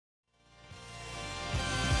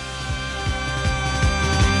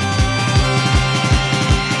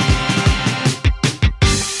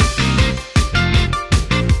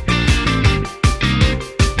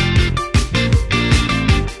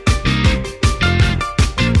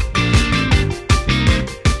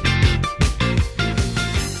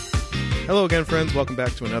again, friends. Welcome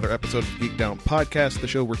back to another episode of Geek Down Podcast, the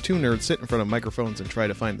show where two nerds sit in front of microphones and try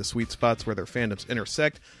to find the sweet spots where their fandoms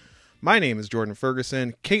intersect. My name is Jordan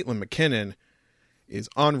Ferguson. Caitlin McKinnon is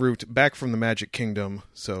en route back from the Magic Kingdom.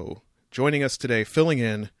 So joining us today, filling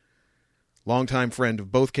in, longtime friend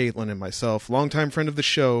of both Caitlin and myself, longtime friend of the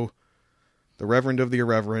show, the Reverend of the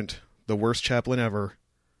Irreverent, the worst chaplain ever,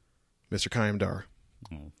 Mr. Kayam Dar.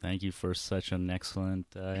 Well, thank you for such an excellent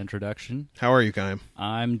introduction. How are you, Kayam?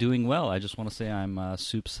 I'm doing well. I just want to say I'm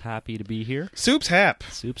soups happy to be here. Soups hap.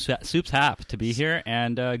 Soups hap to be here,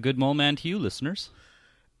 and good moment to you, listeners.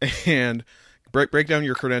 And break down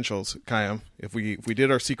your credentials, Kayam. If we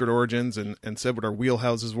did our secret origins and said what our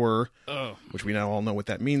wheelhouses were, which we now all know what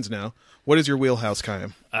that means now, what is your wheelhouse,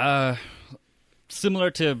 Kayam? Similar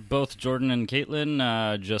to both Jordan and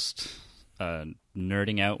Caitlin, just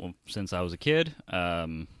nerding out since I was a kid.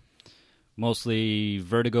 Mostly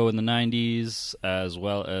Vertigo in the 90s, as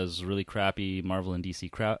well as really crappy Marvel and DC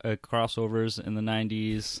crossovers in the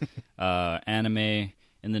 90s, anime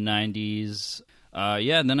in the 90s.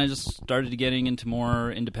 And then I just started getting into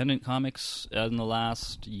more independent comics in the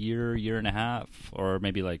last year and a half, or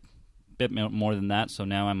maybe like a bit more than that. So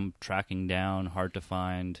now I'm tracking down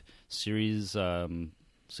hard-to-find series.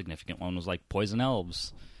 Significant one was like Poison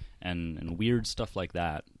Elves and weird stuff like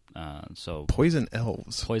that. Poison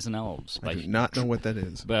Elves. I do not know what that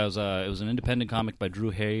is. But it was an independent comic by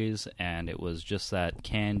Drew Hayes, and it was just that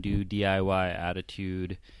can-do DIY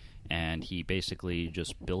attitude. And he basically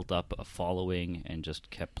just built up a following and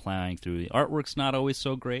just kept plowing through. The artwork's not always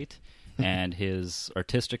so great, and his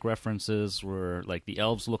artistic references were like the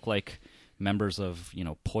elves look like members of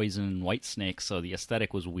Poison Whitesnake, so the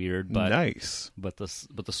aesthetic was weird. But nice. But the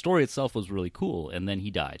story itself was really cool. And then he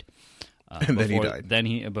died.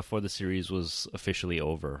 Before the series was officially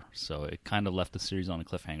over. So it kind of left the series on a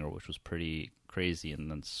cliffhanger, which was pretty crazy. And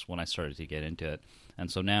that's when I started to get into it. And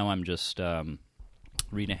so now I'm just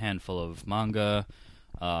reading a handful of manga,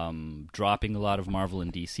 dropping a lot of Marvel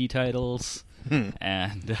and DC titles,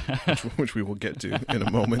 and which we will get to in a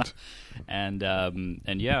moment. and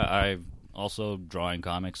I've also drawing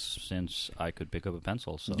comics since I could pick up a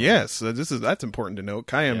pencil. So yes, that's important to note.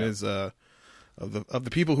 Kayam is of the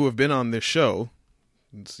people who have been on this show.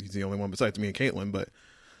 He's the only one besides me and Caitlin, but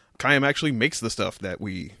Kayam actually makes the stuff that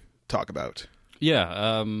we talk about. Yeah,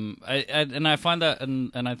 I find that,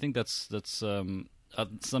 and I think that's some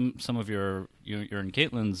of your and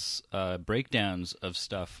Caitlin's breakdowns of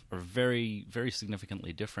stuff are very, very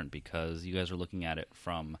significantly different, because you guys are looking at it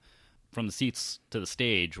from the seats to the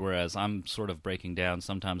stage, whereas I'm sort of breaking down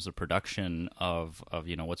sometimes the production of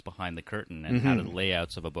what's behind the curtain, and how do the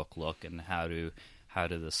layouts of a book look, and how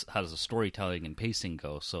does the storytelling and pacing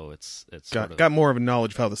go. So it's got more of a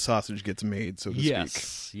knowledge of how the sausage gets made, so to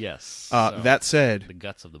speak. Yes. So that said, the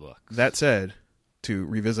guts of the book. That said, to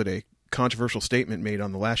revisit a controversial statement made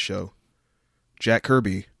on the last show, Jack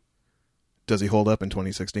Kirby, does he hold up in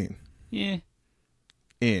 2016? Yeah.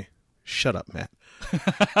 Shut up, Matt.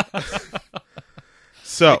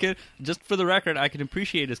 So, just for the record, I can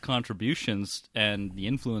appreciate his contributions and the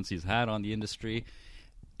influence he's had on the industry.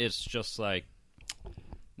 It's just like,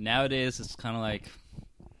 nowadays, it's kind of like,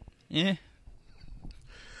 I'm going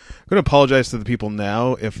to apologize to the people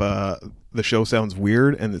now if the show sounds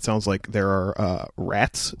weird and it sounds like there are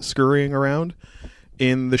rats scurrying around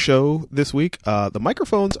in the show this week. The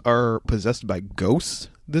microphones are possessed by ghosts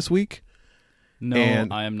this week. No,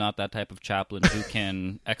 I am not that type of chaplain who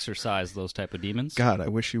can exorcise those type of demons. God, I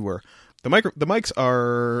wish you were. The mics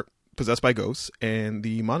are possessed by ghosts, and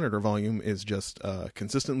the monitor volume is just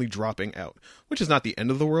consistently dropping out, which is not the end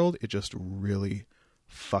of the world. It just really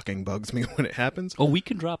fucking bugs me when it happens. Oh, we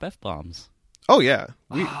can drop F-bombs. Oh yeah.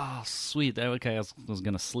 Sweet. Okay, I was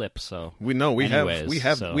gonna slip. So we have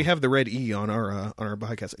the red E on our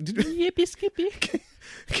podcast. Yippee skippy.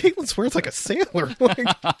 Caitlin swears like a sailor.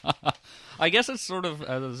 I guess it's sort of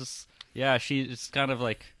it's kind of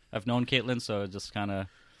like, I've known Caitlin, so just kind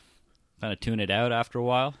of tune it out after a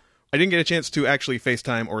while. I didn't get a chance to actually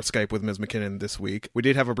FaceTime or Skype with Ms. McKinnon this week. We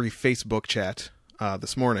did have a brief Facebook chat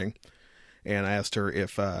this morning, and I asked her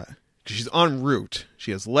if she's en route. She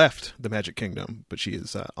has left the Magic Kingdom, but she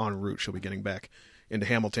is en route. She'll be getting back into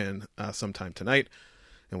Hamilton sometime tonight.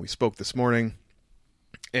 And we spoke this morning,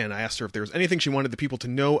 and I asked her if there was anything she wanted the people to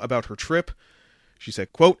know about her trip. She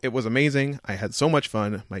said, quote, "It was amazing. I had so much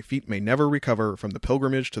fun. My feet may never recover from the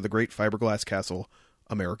pilgrimage to the great fiberglass castle.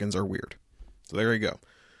 Americans are weird." So there you go.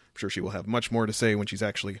 I'm sure she will have much more to say when she's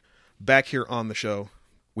actually back here on the show.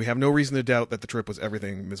 We have no reason to doubt that the trip was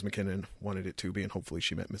everything Ms. McKinnon wanted it to be, and hopefully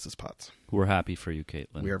she met Mrs. Potts. We're happy for you,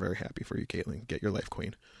 Caitlin. We are very happy for you, Caitlin. Get your life,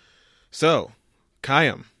 queen. So,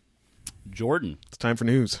 Kayam. Jordan, It's time for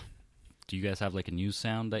news. do you guys have like a news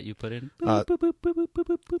sound that you put in?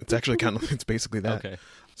 It's actually it's basically that. Okay.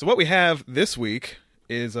 So what we have this week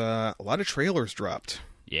is a lot of trailers dropped.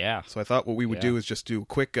 Yeah. So I thought what we would Yeah. do is just do a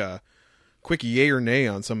quick yay or nay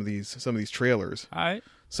on some of these trailers. All right.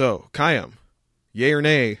 So, Kayam, yay or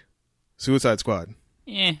nay, Suicide Squad?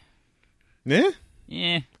 Eh. Yeah?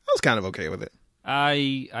 Eh. I was kind of okay with it.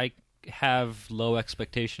 I have low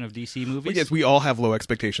expectation of DC movies. I guess we all have low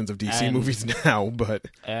expectations of DC And- movies now, but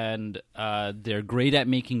And they're great at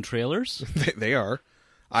making trailers. they are.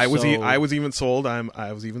 I was even sold.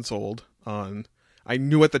 I was even sold on. I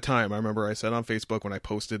knew at the time. I remember I said on Facebook when I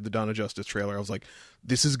posted the Dawn of Justice trailer, I was like,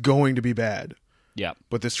 "This is going to be bad." Yeah.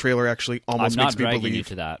 But this trailer actually almost I'm not makes me dragging believe. you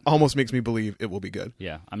to that. Almost makes me believe it will be good.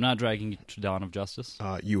 Yeah. I'm not dragging you to Dawn of Justice.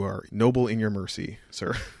 You are noble in your mercy,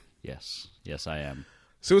 sir. Yes. Yes, I am.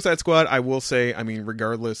 Suicide Squad, I will say, I mean,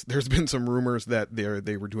 regardless, there's been some rumors that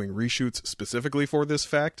they were doing reshoots specifically for this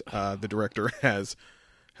fact. The director has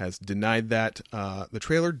denied that. The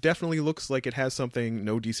trailer definitely looks like it has something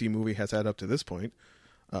no DC movie has had up to this point,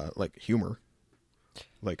 like humor,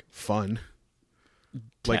 like fun,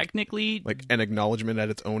 Technically, like an acknowledgement at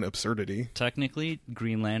its own absurdity.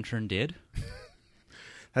 Green Lantern did.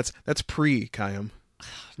 That's pre-Kayam.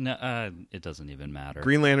 No, it doesn't even matter.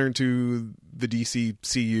 Green Lantern to the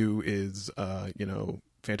DCCU is,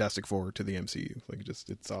 Fantastic Four to the MCU. Like,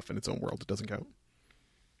 it's off in its own world. It doesn't count.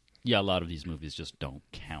 Yeah, a lot of these movies just don't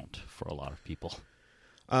count for a lot of people.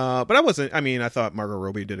 But I thought Margot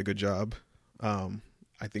Robbie did a good job.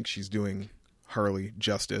 I think she's doing Harley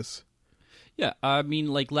justice. Yeah, I mean,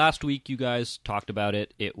 like last week you guys talked about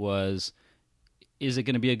it. It was, is it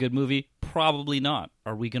going to be a good movie? Probably not.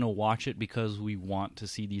 Are we going to watch it because we want to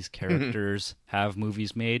see these characters have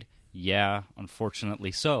movies made? Yeah,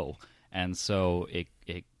 unfortunately so. And so it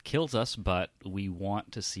kills us, but we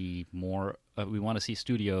want to see more. We want to see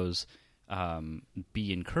studios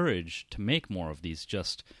be encouraged to make more of these.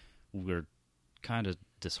 Just we're kind of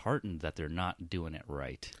disheartened that they're not doing it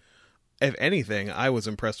right. If anything, I was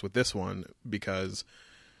impressed with this one because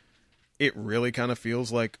it really kind of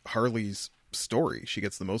feels like Harley's story. She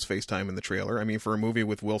gets the most face time in the trailer. I mean, for a movie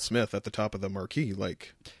with Will Smith at the top of the marquee,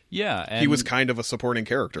 like, yeah, and he was kind of a supporting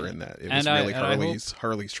character in that. It was really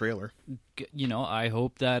Harley's trailer. I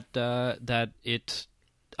hope that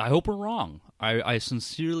I hope we're wrong. I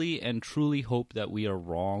sincerely and truly hope that we are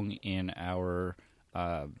wrong in our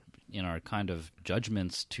kind of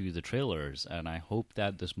judgments to the trailers, and I hope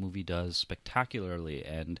that this movie does spectacularly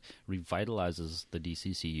and revitalizes the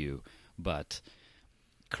DCCU. But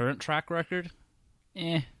current track record,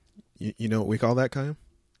 You know what we call that, Kyle?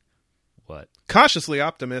 What? Cautiously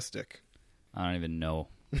optimistic. I don't even know.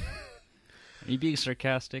 Are you being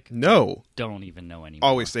sarcastic? No. Don't even know anymore.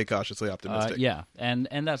 Always stay cautiously optimistic. Yeah, and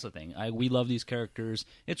that's the thing. We love these characters.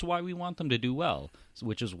 It's why we want them to do well,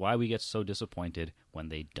 which is why we get so disappointed when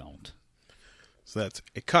they don't. So that's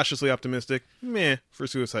a cautiously optimistic meh for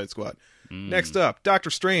Suicide Squad. Next up, Doctor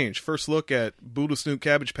Strange. First look at Boodle Snoot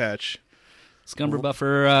Cabbage Patch.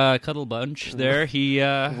 Scumberbuffer Cuddle Bunch there. He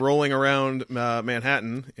rolling around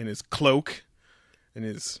Manhattan in his cloak and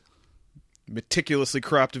his meticulously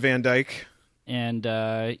cropped Van Dyke. And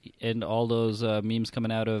all those memes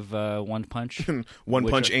coming out of One Punch. One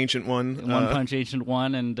Punch Ancient One. One Punch Ancient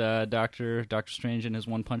One, and Doctor Strange in his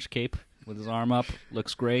One Punch cape with his arm up.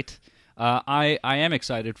 Looks great. I am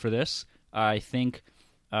excited for this. I think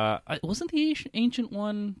wasn't the Ancient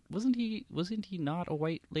One? Wasn't he not a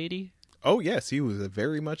white lady? Oh yes, he was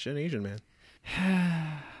very much an Asian man.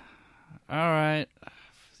 All right.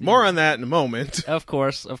 More on that in a moment. Of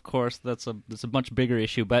course. That's a much bigger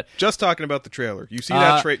issue, but just talking about the trailer. You see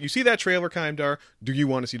that you see that trailer, Kaimdar? Do you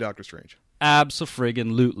want to see Doctor Strange?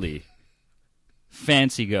 Abso-friggin-lutely.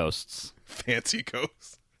 Fancy ghosts. Fancy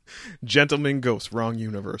ghosts. Gentleman Ghost, wrong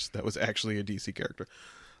universe. That was actually a DC character.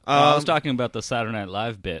 I was talking about the Saturday Night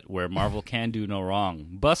Live bit where Marvel can do no wrong.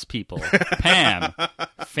 Bus people. Pam.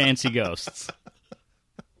 Fancy ghosts.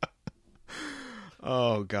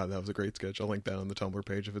 Oh god, that was a great sketch. I'll link that on the Tumblr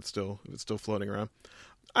page if it's still floating around.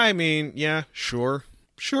 I mean, yeah, sure,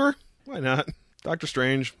 why not? Doctor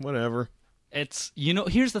Strange, whatever. It's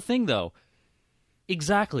here's the thing though.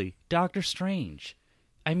 Exactly, Doctor Strange.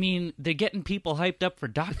 I mean, they're getting people hyped up for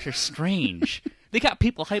Doctor Strange. They got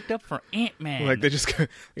people hyped up for Ant-Man. Like they just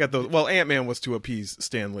got those. Well, Ant-Man was to appease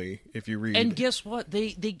Stan Lee. If you read, and guess what?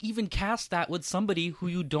 They even cast that with somebody who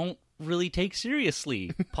you don't really take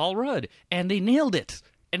seriously, Paul Rudd, and they nailed it.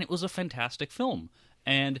 And it was a fantastic film.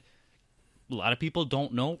 And a lot of people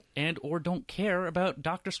don't know and or don't care about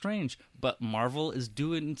Doctor Strange, but Marvel is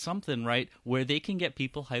doing something right where they can get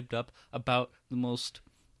people hyped up about the most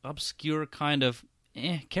obscure kind of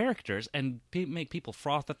characters and make people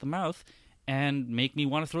froth at the mouth and make me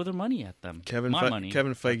want to throw their money at them. Kevin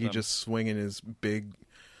Feige just swinging his big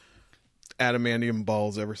adamantium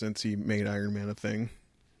balls ever since he made Iron Man a thing.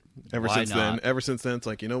 Ever since then, it's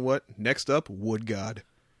like, you know what? Next up, Wood God.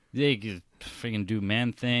 They could friggin' do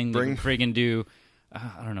Man Thing. They could friggin' do...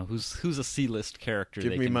 I don't know who's a C-list character.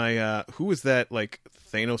 Give me my who is that, like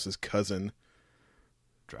Thanos' cousin?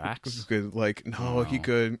 Drax. Could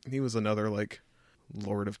he was another like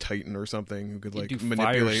Lord of Titan or something who could like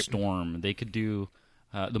manipulate. Firestorm. They could do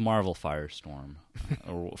the Marvel Firestorm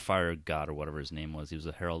or Fire God or whatever his name was. He was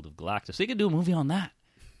a Herald of Galactus. They could do a movie on that.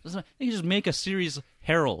 They could just make a series of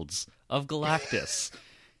Heralds of Galactus.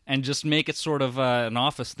 And just make it sort of an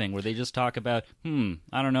Office thing where they just talk about, I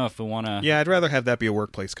don't know if we want to... Yeah, I'd rather have that be a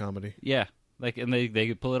workplace comedy. Yeah, and they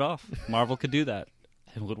could pull it off. Marvel could do that.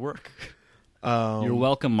 It would work. You're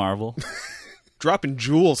welcome, Marvel. Dropping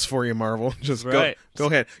jewels for you, Marvel. Just go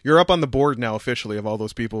ahead. You're up on the board now officially of all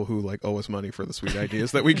those people who like owe us money for the sweet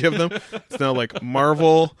ideas that we give them. It's now like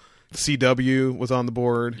Marvel, CW was on the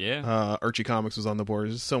board. Yeah. Archie Comics was on the board.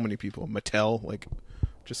 There's so many people. Mattel, like...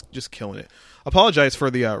 Just killing it. Apologize for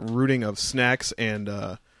the rooting of snacks, and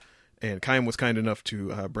Chaim was kind enough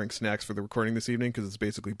to bring snacks for the recording this evening because it's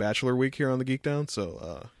basically Bachelor Week here on the Geek Down.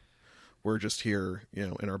 So we're just here,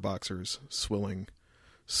 in our boxers, swilling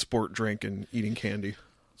sport drink and eating candy.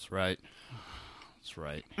 That's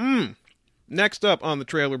right. Next up on the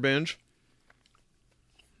trailer binge,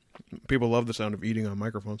 people love the sound of eating on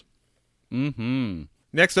microphones. Mm-hmm.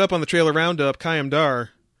 Next up on the trailer roundup, Chaim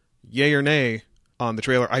Dar, yay or nay on the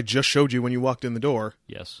trailer I just showed you when you walked in the door.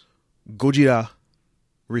 Yes. Gojira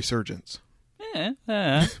Resurgence. Yeah.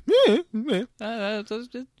 So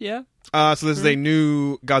this is a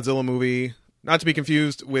new Godzilla movie, not to be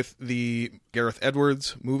confused with the Gareth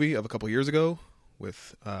Edwards movie of a couple years ago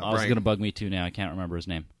with Brian. It's going to bug me too now. I can't remember his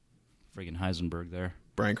name. Friggin' Heisenberg there.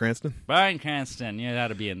 Bryan Cranston? Bryan Cranston. Yeah,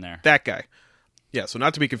 that'd be in there. That guy. Yeah, so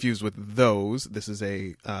not to be confused with those. This is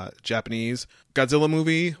a Japanese Godzilla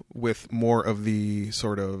movie with more of the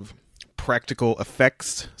sort of practical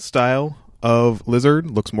effects style of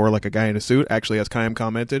Lizard. Looks more like a guy in a suit. Actually, as Chaim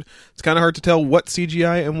commented, it's kind of hard to tell what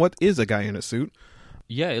CGI and what is a guy in a suit.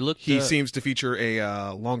 Yeah, it looked... He seems to feature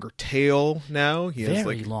a longer tail now. He has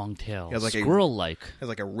very long tail. He has like squirrel-like. Has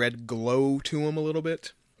like a red glow to him a little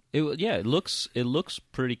bit. It looks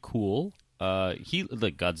pretty cool.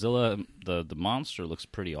 Godzilla, the monster looks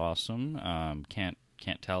pretty awesome. Can't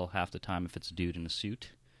tell half the time if it's a dude in a suit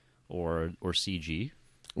or CG.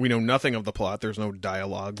 We know nothing of the plot. There's no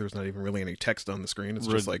dialogue. There's not even really any text on the screen. It's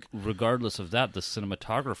just like... Regardless of that, the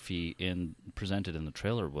cinematography presented in the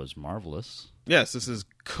trailer was marvelous. Yes, this is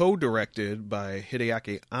co-directed by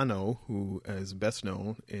Hideaki Anno, who is best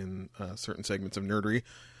known in certain segments of nerdery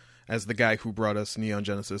as the guy who brought us Neon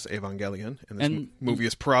Genesis Evangelion. And this movie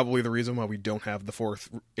is probably the reason why we don't have the fourth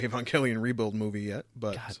Evangelion rebuild movie yet.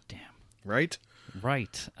 But God damn. Right?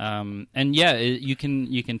 Right. And yeah, you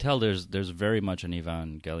can tell there's very much an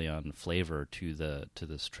Evangelion flavor to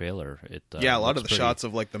this trailer. A lot of the shots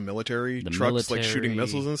of like the military trucks like shooting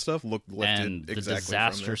missiles and stuff look lifted and exactly the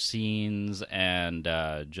disaster scenes and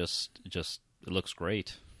just it looks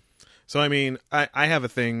great. So, I mean, I have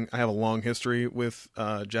a long history with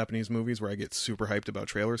Japanese movies where I get super hyped about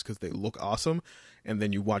trailers because they look awesome, and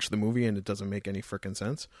then you watch the movie and it doesn't make any frickin'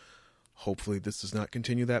 sense. Hopefully this does not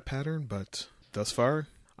continue that pattern, but thus far,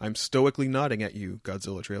 I'm stoically nodding at you,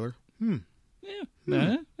 Godzilla trailer. Yeah.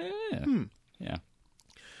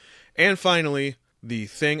 And finally, the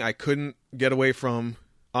thing I couldn't get away from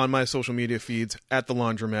on my social media feeds, at the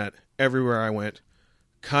laundromat, everywhere I went,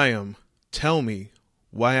 Chaim, tell me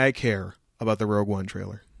why I care about the Rogue One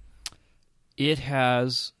trailer. It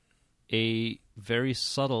has a very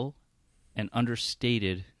subtle and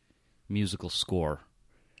understated musical score.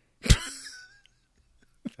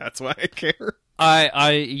 That's why I care.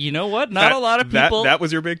 You know what? Not a lot of people. That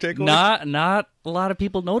was your big takeaway? Not a lot of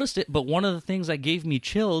people noticed it, but one of the things that gave me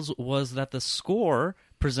chills was that the score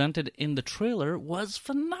presented in the trailer was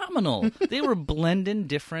phenomenal. They were blending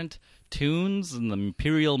different tunes and the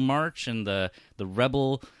Imperial March and the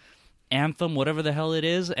Rebel anthem, whatever the hell it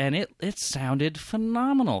is, and it sounded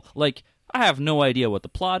phenomenal. Like, I have no idea what the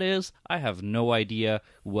plot is. I have no idea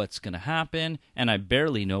what's going to happen, and I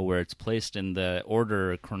barely know where it's placed in the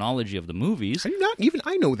order chronology of the movies. I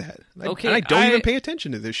know that. Okay, and I don't even pay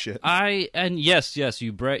attention to this shit. Yes,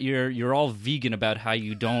 you're all vegan about how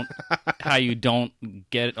you don't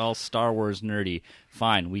get all Star Wars nerdy.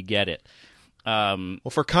 Fine, we get it. Well,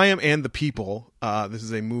 for Chaim and the people, this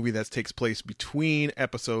is a movie that takes place between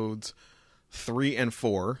episodes 3 and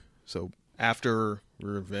 4. So after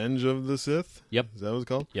Revenge of the Sith. Yep. Is that what it's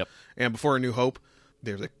called? Yep. And before A New Hope,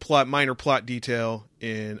 there's a minor plot detail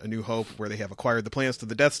in A New Hope where they have acquired the plans to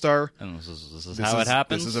the Death Star. And this is how it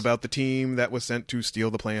happens. This is about the team that was sent to steal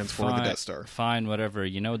the plans for the Death Star. Fine, whatever.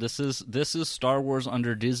 This is Star Wars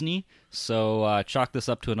under Disney, so chalk this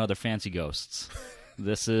up to another Fancy Ghosts.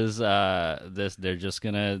 This is they're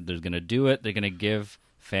gonna do it. They're gonna give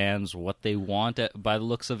fans what they want by the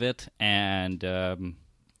looks of it, and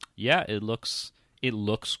it looks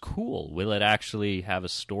cool. Will it actually have a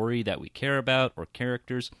story that we care about or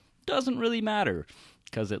characters? Doesn't really matter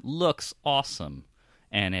because it looks awesome,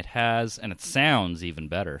 and it sounds even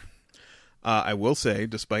better. I will say,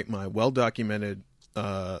 despite my well-documented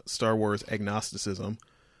Star Wars agnosticism,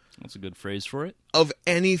 that's a good phrase for it. Of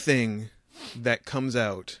anything that comes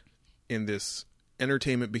out in this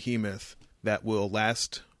entertainment behemoth that will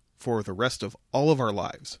last for the rest of all of our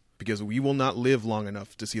lives, because we will not live long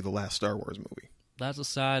enough to see the last Star Wars movie. That's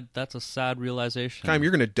a sad realization. Chaim,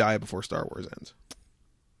 you're going to die before Star Wars ends.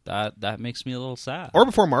 That makes me a little sad. Or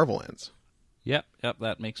before Marvel ends. Yep,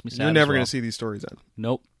 that makes me sad. You're never going to see these stories end.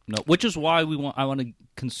 Nope. Which is why I want to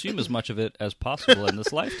consume as much of it as possible in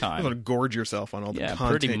this lifetime. You want to gorge yourself on all the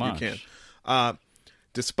content you can.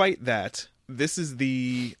 Despite that, this is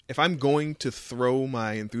if I'm going to throw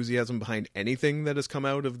my enthusiasm behind anything that has come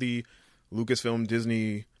out of the Lucasfilm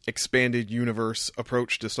Disney expanded universe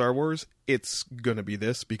approach to Star Wars, it's going to be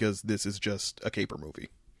this, because this is just a caper movie.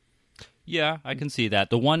 Yeah, I can see that.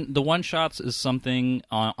 The one shots is something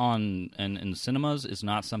in cinemas is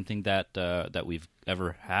not something that we've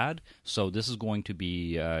ever had. So this is going to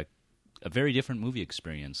be a very different movie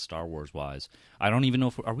experience, Star Wars wise. I don't even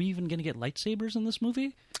know are we even going to get lightsabers in this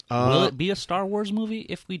movie? Will it be a Star Wars movie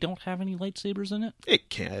if we don't have any lightsabers in it? It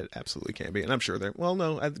absolutely can be, and I'm sure there. Well,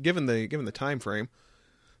 no, given the time frame,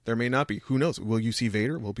 there may not be. Who knows? Will you see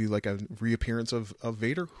Vader? Will it be like a reappearance of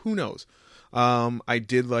Vader? Who knows? I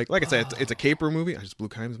did like I said, it's a caper movie. I just blew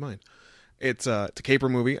Chaim's mind. It's a caper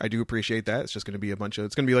movie. I do appreciate that. It's just going to be it's going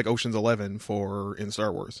to be like Ocean's 11 in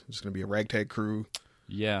Star Wars. It's just going to be a ragtag crew.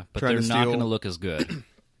 Yeah, but they're not going to look as good.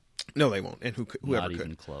 No, they won't. And whoever not could.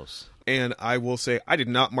 Even close. And I will say, I did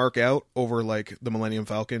not mark out over like the Millennium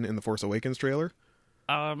Falcon in the Force Awakens trailer.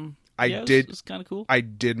 It's kind of cool. I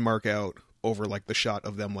did mark out over like the shot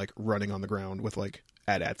of them like running on the ground with like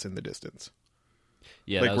AT-ATs in the distance.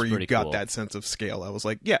 Yeah, like that was where you got cool. that sense of scale. I was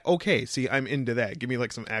like, yeah, okay. See, I'm into that. Give me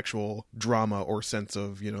like some actual drama or sense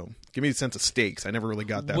of, give me a sense of stakes. I never really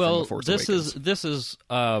got that from the Force Awakens. This is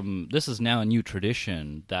now a new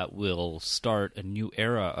tradition that will start a new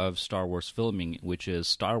era of Star Wars filming, which is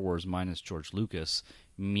Star Wars minus George Lucas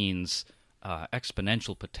means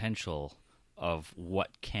exponential potential of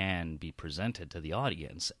what can be presented to the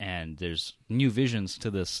audience, and there's new visions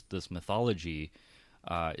to this mythology.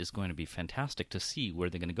 Is going to be fantastic to see where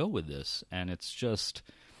they're going to go with this. And it's just,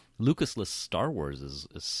 Lucasless Star Wars is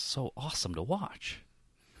so awesome to watch.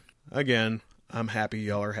 Again, I'm happy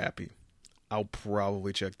y'all are happy. I'll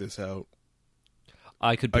probably check this out.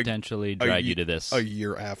 I could potentially drag you to this. A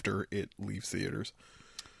year after it leaves theaters.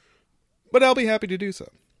 But I'll be happy to do so.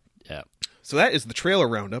 Yeah. So that is the trailer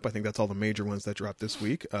roundup. I think that's all the major ones that dropped this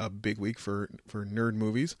week. Big week for nerd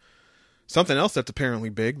movies. Something else that's apparently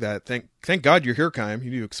big that thank God you're here, Chaim.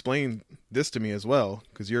 You need to explain this to me as well,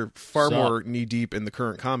 because you're far more knee deep in the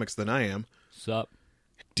current comics than I am. Sup?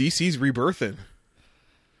 DC's rebirthing.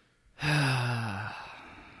 Yeah.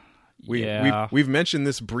 We've mentioned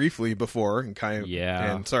this briefly before, and Chaim,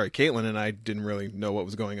 yeah. And sorry, Caitlin and I didn't really know what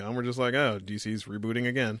was going on. We're just like, oh, DC's rebooting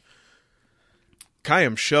again.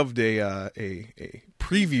 Chaim shoved a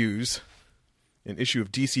previews. An issue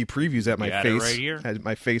of DC previews at my face. Right here? Had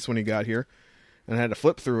my face when he got here, and I had to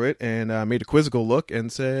flip through it and made a quizzical look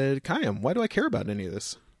and said, "Chaim, why do I care about any of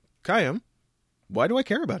this? Chaim, why do I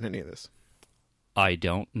care about any of this?" I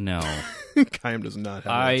don't know. Chaim does not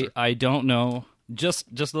have an answer. I don't know. Just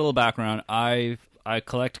a little background. I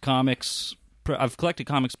collect comics. I've collected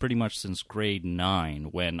comics pretty much since grade 9,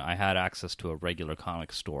 when I had access to a regular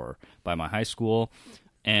comic store by my high school,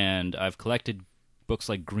 and I've collected books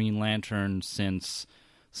like Green Lantern since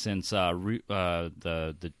the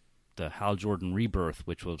Hal Jordan Rebirth,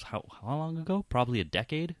 which was how long ago? Probably a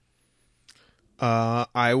decade.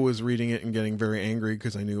 I was reading it and getting very angry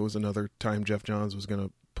because I knew it was another time Jeff Johns was going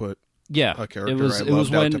to put a character I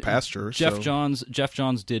loved out to pasture. Jeff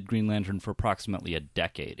Johns did Green Lantern for approximately a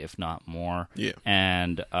decade, if not more. Yeah,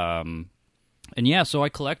 and yeah, so I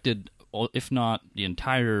collected, if not the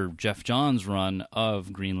entire Jeff Johns run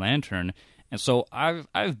of Green Lantern. And so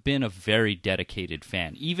I've been a very dedicated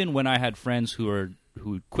fan. Even when I had friends who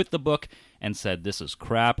quit the book and said, "This is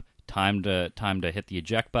crap, time to hit the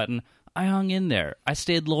eject button," I hung in there. I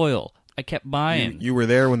stayed loyal. I kept buying. You were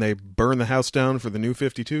there when they burned the house down for the New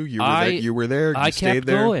 52? You were there? You stayed kept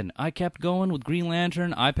there? going. I kept going with Green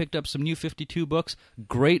Lantern. I picked up some New 52 books.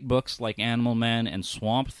 Great books like Animal Man and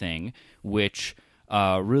Swamp Thing, which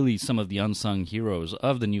really some of the unsung heroes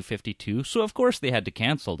of the New 52. So, of course, they had to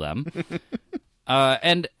cancel them.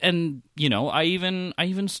 And you know, I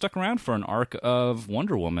even stuck around for an arc of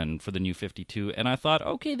Wonder Woman for the New 52, and I thought,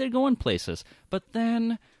 okay, they're going places. But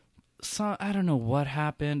then... So I don't know what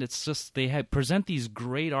happened. It's just they present these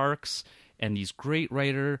great arcs and these great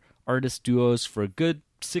writer-artist duos for a good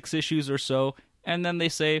 6 issues or so, and then they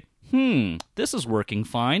say, this is working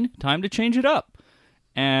fine. Time to change it up.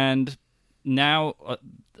 And now,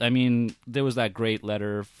 I mean, there was that great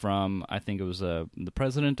letter from, I think it was the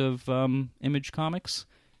president of Image Comics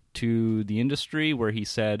to the industry where he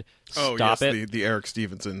said, "Stop it." The Eric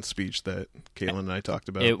Stevenson speech that Caitlin and I talked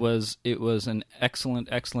about. It was an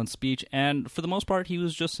excellent speech, and for the most part, he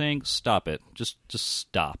was just saying, "Stop it, just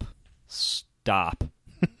stop, stop,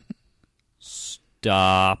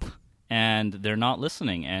 stop," and they're not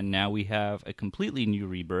listening. And now we have a completely new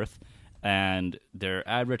rebirth, and they're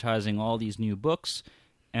advertising all these new books,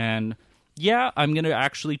 and yeah, I'm going to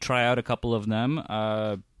actually try out a couple of them.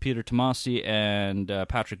 Peter Tomasi and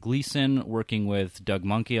Patrick Gleason working with Doug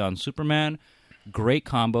Monkey on Superman. Great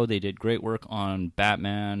combo. They did great work on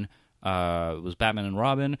Batman. It was Batman and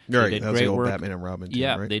Robin. Right, they did that was great the old work. Batman and Robin.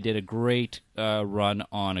 Yeah, right? They did a great run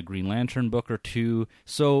on a Green Lantern book or two.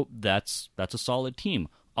 So that's a solid team.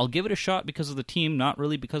 I'll give it a shot because of the team, not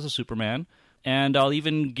really because of Superman. And I'll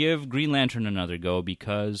even give Green Lantern another go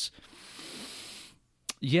because...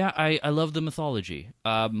 yeah, I love the mythology.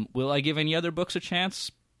 Will I give any other books a chance?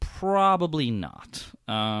 Probably not,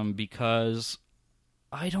 because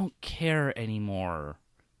I don't care anymore.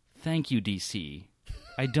 Thank you, DC.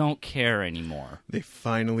 I don't care anymore. They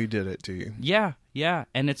finally did it to you. Yeah,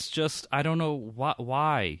 and it's just, I don't know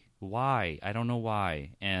why. I don't know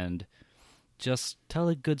why. And just tell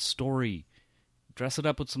a good story. Dress it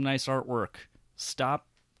up with some nice artwork. Stop.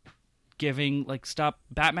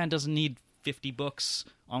 Batman doesn't need 50 books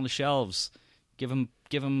on the shelves. Give him,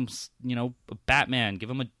 you know, a Batman. Give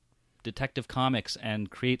him a Detective Comics and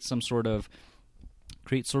create some sort of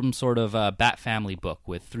Bat Family book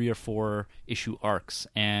with 3 or 4 issue arcs,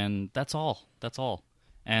 and that's all.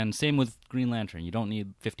 And same with Green Lantern. You don't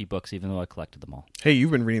need 50 books, even though I collected them all. Hey, you've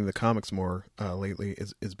been reading the comics more lately.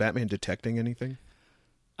 Is Batman detecting anything?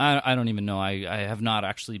 I don't even know. I have not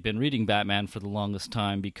actually been reading Batman for the longest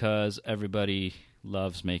time because everybody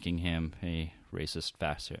loves making him a racist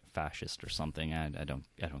fascist or something. I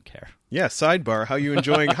don't care. Yeah. Sidebar: How you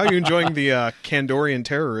enjoying the Kandorian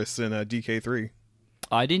terrorists in DK3?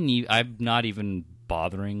 I'm not even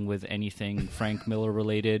bothering with anything Frank Miller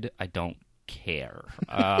related. I don't care.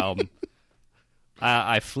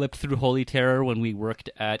 I flipped through Holy Terror when we worked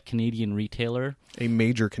at Canadian Retailer. A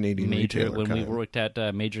major Canadian retailer. When we worked at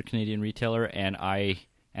a major Canadian retailer, and I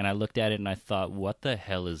looked at it and I thought, what the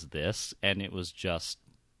hell is this? And it was just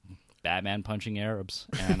Batman punching Arabs,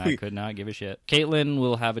 and I could not give a shit. Caitlin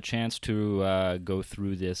will have a chance to go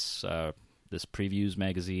through this previews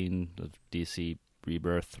magazine of DC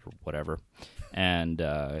Rebirth or whatever, and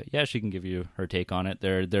yeah, she can give you her take on it.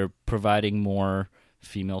 They're providing more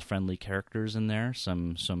female-friendly characters in there,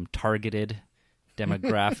 some targeted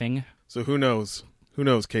demographing. So who knows? Who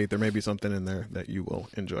knows, Kate? There may be something in there that you will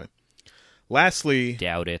enjoy. Lastly,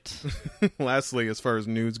 doubt it. Lastly, as far as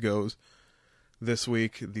news goes, this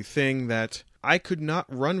week, the thing that I could not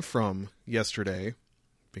run from yesterday,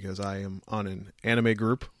 because I am on an anime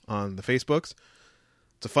group on the Facebooks.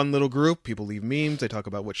 It's a fun little group. People leave memes. They talk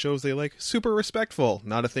about what shows they like. Super respectful.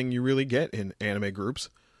 Not a thing you really get in anime groups.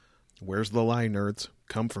 Where's the lie, nerds?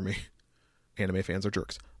 Come for me. Anime fans are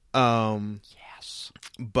jerks. Yes.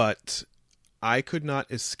 But I could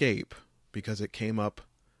not escape because it came up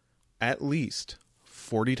at least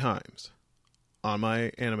 40 times on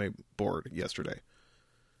my anime board yesterday.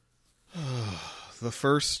 The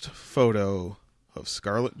first photo of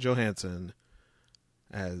Scarlett Johansson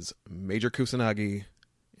as Major Kusanagi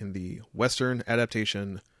in the Western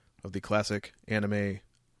adaptation of the classic anime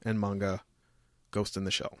and manga Ghost in the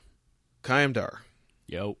Shell. Kayam Dar.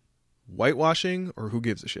 Yo. Whitewashing or who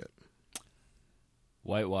gives a shit?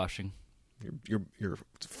 Whitewashing. You're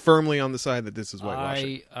firmly on the side that this is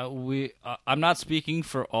whitewashing. I'm not speaking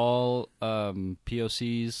for all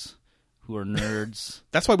POCs who are nerds.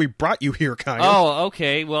 That's why we brought you here, Kyle. Oh,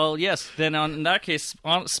 okay. Well, yes. Then in that case,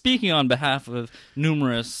 speaking on behalf of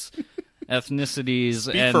numerous ethnicities,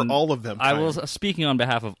 Speak and for all of them, I Kyle. will speaking on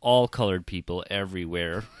behalf of all colored people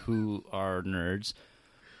everywhere who are nerds.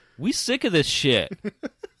 We sick of this shit.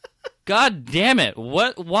 God damn it!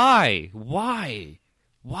 What? Why?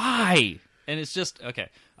 And it's just okay.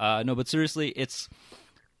 No, but seriously, it's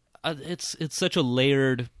such a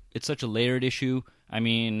layered issue. I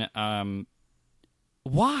mean,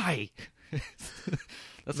 why?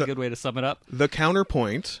 That's a good way to sum it up. The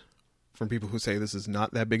counterpoint from people who say this is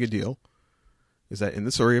not that big a deal is that in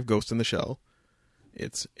the story of Ghost in the Shell,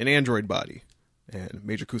 it's an android body, and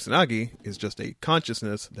Major Kusanagi is just a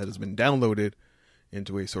consciousness that has been downloaded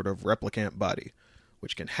into a sort of replicant body,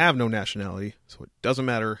 which can have no nationality, so it doesn't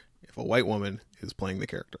matter if a white woman is playing the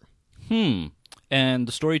character. And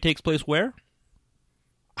the story takes place where?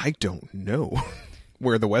 I don't know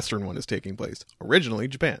where the Western one is taking place. Originally,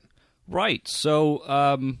 Japan. Right.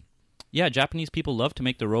 So, yeah, Japanese people love to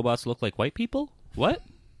make their robots look like white people? What?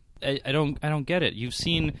 I don't get it. You've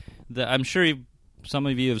seen I'm sure some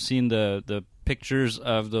of you have seen the pictures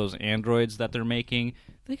of those androids that they're making.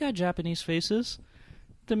 They got Japanese faces.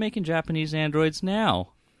 They're making Japanese androids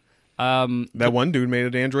now. That one dude made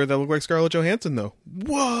an android that looked like Scarlett Johansson, though.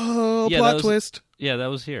 Whoa! Yeah, plot twist. Yeah, that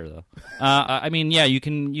was here, though. I mean, yeah, you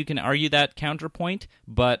can argue that counterpoint,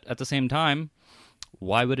 but at the same time,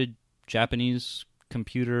 why would a Japanese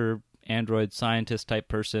computer android scientist type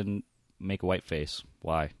person make a white face?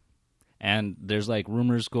 Why? And there's like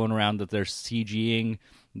rumors going around that they're CGing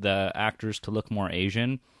the actors to look more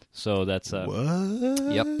Asian. So that's what?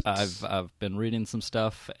 Yep, I've been reading some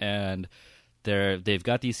stuff, and they've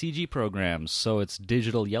got these CG programs, so it's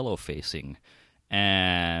digital yellow facing,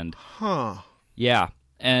 and yeah,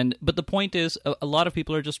 but the point is, a lot of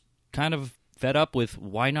people are just kind of fed up with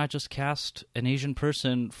why not just cast an Asian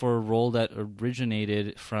person for a role that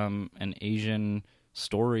originated from an Asian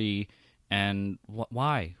story, and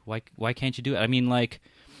why can't you do it? I mean, like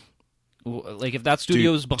if that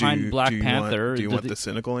studio is behind Black Panther, do you want the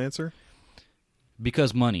cynical answer?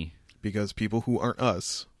 Because money. Because people who aren't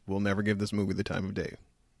us will never give this movie the time of day.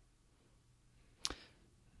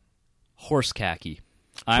 Horse khaki.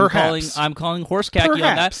 I'm calling horse khaki on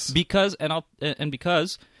that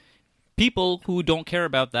because people who don't care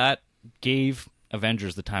about that gave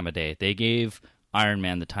Avengers the time of day. They gave Iron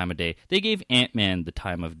Man the time of day. They gave Ant-Man the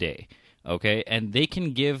time of day. Okay, and they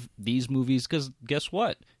can give these movies because guess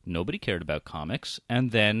what? Nobody cared about comics,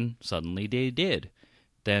 and then suddenly they did.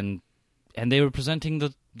 And they were presenting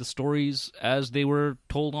the stories as they were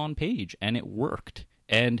told on page, and it worked.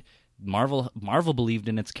 And Marvel believed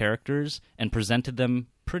in its characters and presented them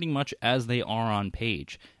pretty much as they are on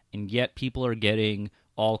page. And yet people are getting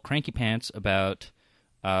all cranky pants about,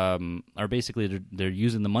 or basically they're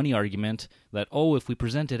using the money argument that, oh, if we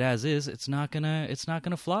present it as is, it's not gonna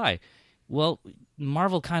fly. Well,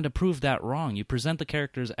 Marvel kind of proved that wrong. You present the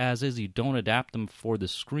characters as is, you don't adapt them for the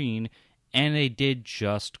screen, and they did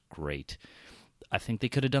just great. I think they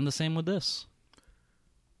could have done the same with this.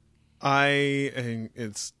 You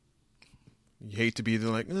hate to be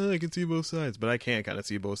like, I can see both sides, but I can't kind of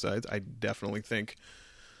see both sides. I definitely think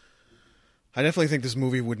this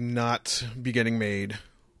movie would not be getting made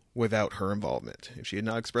without her involvement. If she had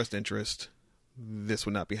not expressed interest, this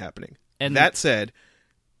would not be happening. And that said,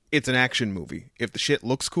 it's an action movie. If the shit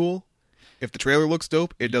looks cool, if the trailer looks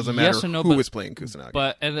dope, it doesn't matter who is playing Kusanagi.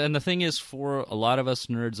 But and the thing is, for a lot of us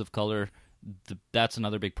nerds of color, that's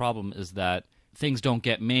another big problem, is that things don't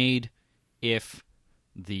get made if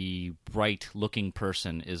the right-looking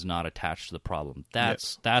person is not attached to the problem.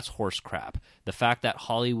 That's horse crap. The fact that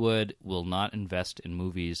Hollywood will not invest in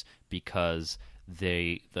movies because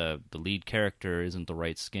the lead character isn't the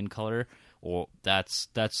right skin color, or that's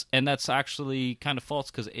actually kind of false,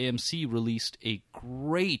 because AMC released a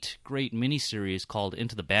great miniseries called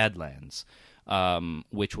Into the Badlands,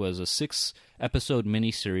 which was a 6-episode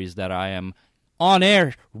miniseries that I am on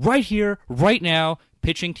air right here, right now,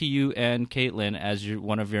 pitching to you and Caitlin as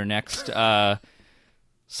one of your next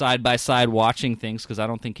side-by-side watching things, because I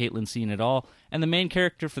don't think Caitlin's seen it all. And the main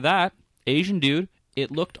character for that, Asian dude, it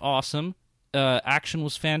looked awesome. Action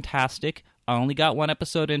was fantastic. I only got 1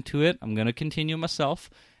 episode into it. I'm going to continue myself.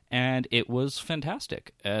 And it was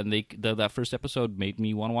fantastic. And that first episode made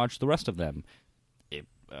me want to watch the rest of them.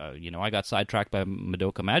 I got sidetracked by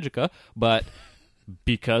Madoka Magica, but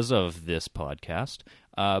because of this podcast.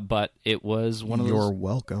 But it was one of those... You're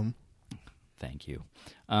welcome. Thank you.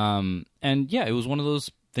 And yeah, it was one of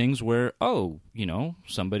those things where, a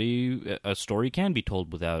story can be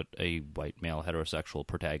told without a white male heterosexual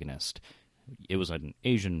protagonist. It was an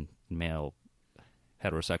Asian male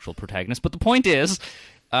heterosexual protagonist, but the point is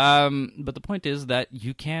that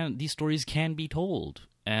these stories can be told,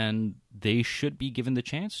 and they should be given the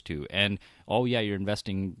chance to. And, oh yeah, you're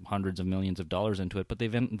investing hundreds of millions of dollars into it, but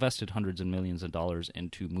they've invested hundreds of millions of dollars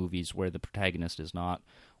into movies where the protagonist is not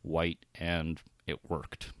white, and it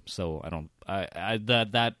worked. So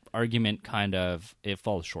that argument kind of, it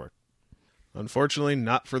falls short. Unfortunately,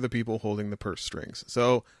 not for the people holding the purse strings.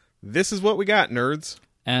 So this is what we got, nerds.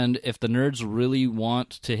 And if the nerds really want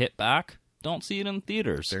to hit back, don't see it in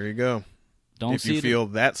theaters. There you go. If you see feel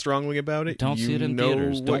that strongly about it, don't see it in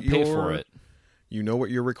theaters. Don't pay for it. You know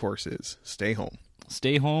what your recourse is. Stay home.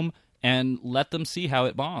 Stay home and let them see how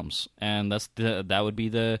it bombs. And that would be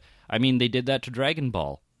the. I mean, they did that to Dragon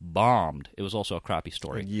Ball. Bombed. It was also a crappy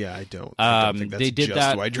story. Yeah, I don't think that's they did just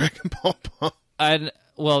that, why Dragon Ball bombed.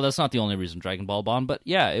 Well, that's not the only reason Dragon Ball bombed, but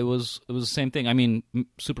yeah, it was the same thing. I mean,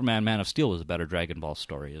 Superman: Man of Steel was a better Dragon Ball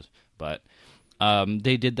story, but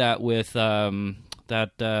they did that with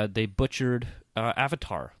they butchered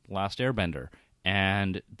Avatar: Last Airbender,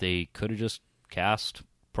 and they could have just cast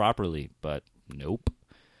properly, but nope.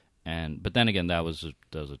 But then again, that was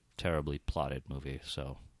a terribly plotted movie,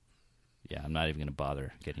 so yeah, I'm not even going to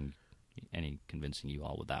bother getting any convincing you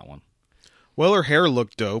all with that one. Well, her hair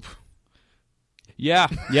looked dope. Yeah,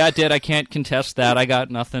 it did. I can't contest that. I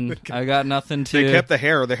got nothing to... They kept the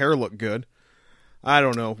hair. The hair looked good. I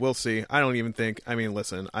don't know. We'll see. I don't even think... I mean,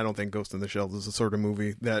 listen, I don't think Ghost in the Shell is the sort of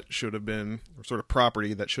movie that should have been... or sort of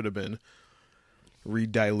property that should have been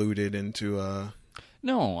re-diluted into...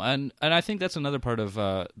 No, and I think that's another part of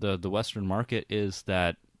the Western market is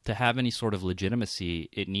that to have any sort of legitimacy,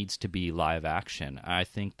 it needs to be live action. I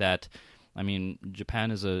think that... I mean,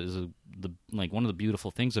 Japan is one of the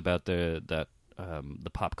beautiful things about the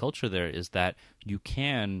pop culture there is that you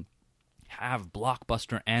can have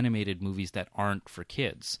blockbuster animated movies that aren't for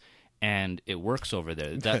kids, and it works over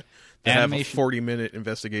there. That animation, have a 40-minute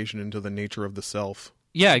investigation into the nature of the self.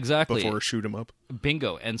 Yeah, exactly. Before shoot 'em up.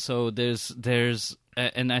 Bingo. And so there's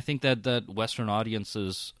and I think that Western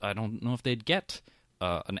audiences, I don't know if they'd get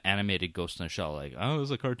an animated Ghost in the Shell, like, oh,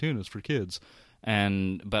 it's a cartoon, it's for kids.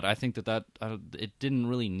 But I think that it didn't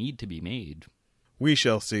really need to be made. We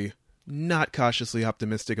shall see. Not cautiously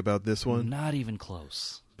optimistic about this one. Not even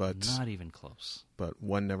close. Not even close. But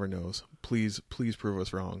one never knows. Please prove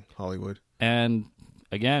us wrong, Hollywood. And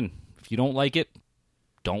again, if you don't like it,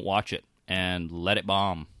 don't watch it and let it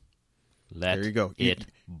bomb. There you go. It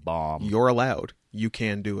bomb. You're allowed. You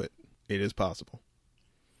can do it. It is possible.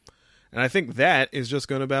 And I think that is just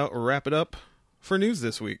going to about wrap it up for news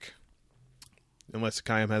this week. Unless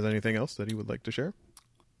Kayam has anything else that he would like to share.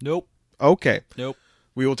 Nope. Okay. Nope.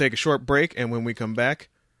 We will take a short break, and when we come back,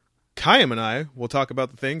 Kayam and I will talk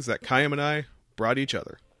about the things that Kayam and I brought each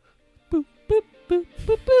other. We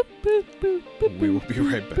will be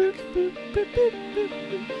right back.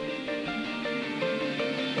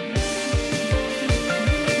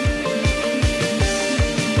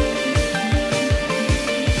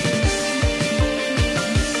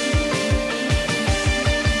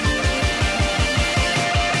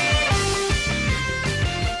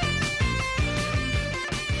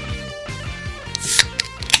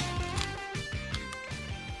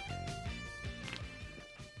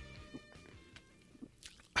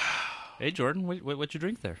 Hey, Jordan, what'd you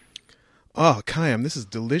drink there? Oh, Kayam, this is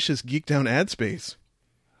delicious Geek Down ad space.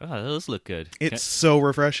 Oh, that does look good. It's so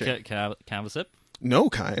refreshing. Can I have a sip?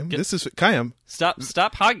 No, Kayam. This is Kayam.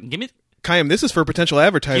 Stop hogging. Give me. Kayam, this is for potential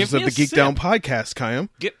advertisers of the Geek Down podcast, Kayam.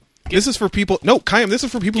 This is for people. No, Kayam, this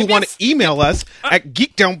is for people who want to email us at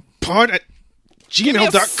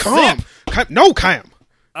geekdownpod@gmail.com. No, Kayam.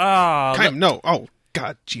 Kayam, no. Oh,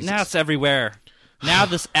 God, Jesus. Now it's everywhere. Now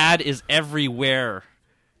this ad is everywhere.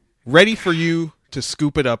 Ready for you to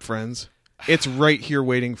scoop it up, friends. It's right here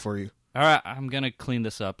waiting for you. All right, I'm going to clean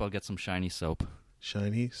this up. I'll get some shiny soap.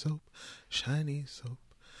 Shiny soap. Shiny soap.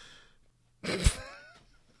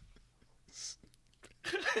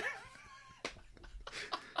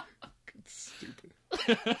 Stupid.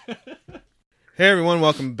 Hey, everyone.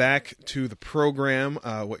 Welcome back to the program.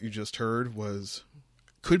 What you just heard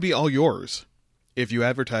could be all yours if you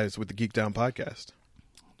advertise with the Geek Down podcast.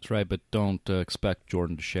 That's right, but don't expect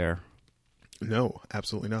Jordan to share. No,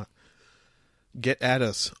 absolutely not. Get at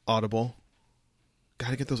us, Audible.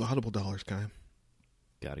 Gotta get those Audible dollars, Kayam.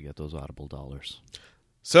 Gotta get those Audible dollars.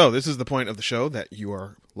 So, this is the point of the show that you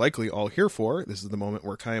are likely all here for. This is the moment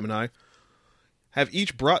where Kayam and I have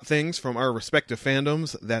each brought things from our respective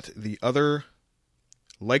fandoms that the other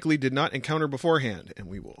likely did not encounter beforehand, and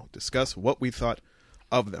we will discuss what we thought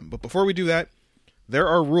of them. But before we do that, there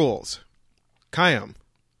are rules. Kayam,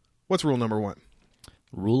 what's rule number 1?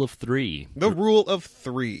 Rule of 3. The rule of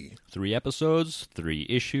 3. 3 episodes, 3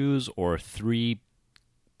 issues, or 3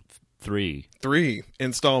 3. 3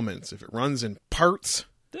 installments. If it runs in parts,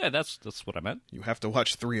 Yeah, that's what I meant. you have to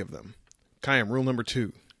watch 3 of them. Kayam, rule number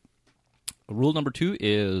 2. Rule number 2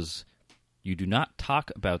 is you do not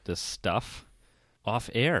talk about this stuff off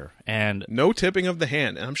air. And No tipping of the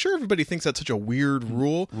hand. And I'm sure everybody thinks that's such a weird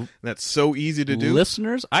rule. And that's so easy to do.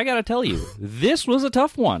 listeners, I got to tell you, this was a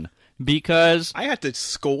tough one because I had to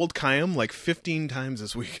scold Kayam like 15 times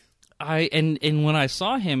this week. and when I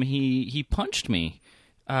saw him, he punched me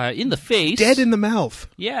in the face. Dead in the mouth.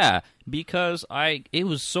 Yeah, because it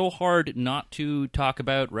was so hard not to talk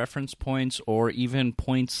about reference points or even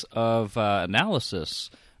points of analysis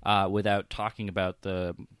without talking about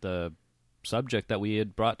the subject that we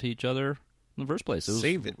had brought to each other in the first place.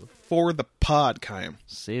 Save it for the pod, Kayam.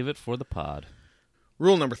 Save it for the pod.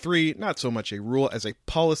 Rule number 3, not so much a rule as a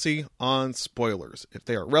policy on spoilers. If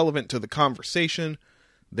they are relevant to the conversation,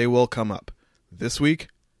 they will come up. This week,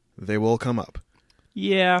 they will come up.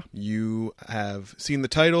 Yeah. You have seen the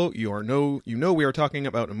title. You know we are talking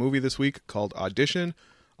about a movie this week called Audition.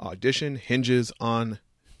 Audition hinges on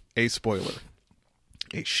a spoiler.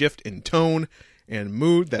 A shift in tone and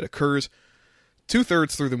mood that occurs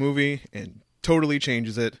 2/3 through the movie and totally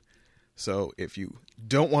changes it. So if you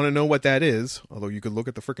don't want to know what that is, although you could look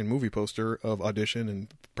at the freaking movie poster of Audition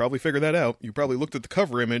and probably figure that out. You probably looked at the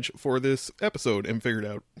cover image for this episode and figured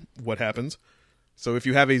out what happens. So if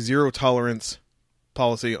you have a zero tolerance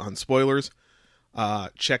policy on spoilers,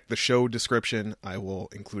 check the show description. I will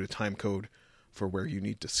include a time code for where you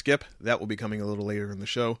need to skip. That will be coming a little later in the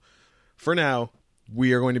show. For now,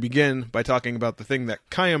 we are going to begin by talking about the thing that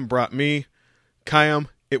Kayam brought me. Kayam,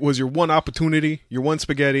 it was your one opportunity, your one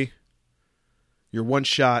spaghetti, your one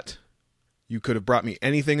shot. You could have brought me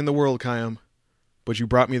anything in the world, Kayam, but you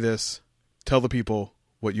brought me this. Tell the people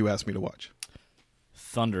what you asked me to watch.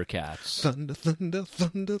 Thundercats. Thunder, thunder,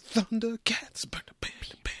 thunder, Thundercats.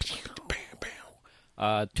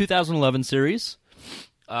 2011 series.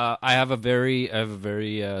 I have a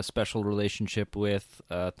very special relationship with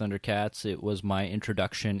Thundercats. It was my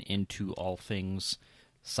introduction into all things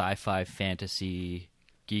sci-fi, fantasy,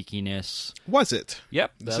 geekiness. Was it?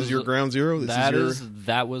 Yep. This is your ground zero? That was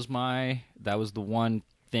the one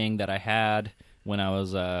thing that I had when I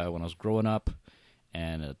was growing up.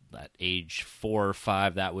 And at age 4 or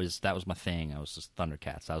 5, that was my thing. I was just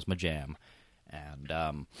Thundercats. That was my jam. And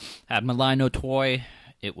had my Lino toy.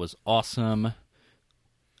 It was awesome.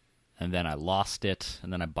 And then I lost it.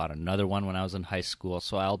 And then I bought another one when I was in high school.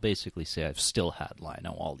 So I'll basically say I've still had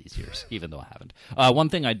Lino all these years, even though I haven't. One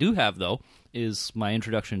thing I do have, though, is my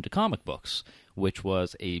introduction to comic books, which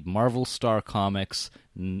was a Marvel Star Comics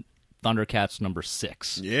Thundercats number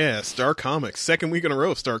 6. Yeah, Star Comics. Second week in a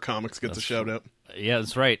row, Star Comics gets a shout out. Yeah,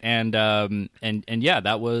 that's right. And yeah,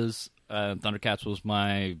 that was Thundercats was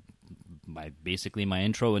my basically my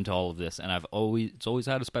intro into all of this, and it's always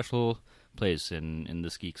had a special place in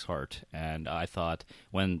this geek's heart. And I thought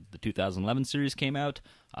when the 2011 series came out,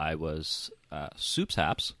 I was soups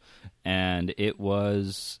haps, and it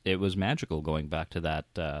was magical going back to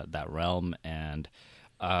that realm. And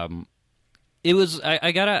it was.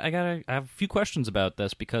 I have a few questions about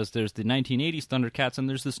this because there's the 1980s Thundercats and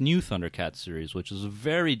there's this new Thundercats series, which is a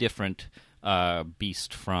very different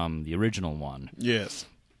beast from the original one. Yes,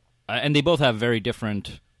 and they both have very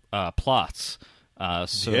different plots.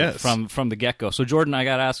 Yes. From the get go. So Jordan, I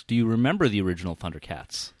got to ask, do you remember the original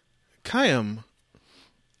Thundercats? Kayam,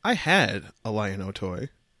 I had a Lion-O toy.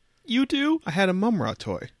 You too? I had a Mumra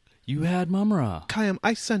toy. You had Mumra. Kayam,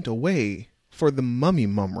 I sent away for the Mummy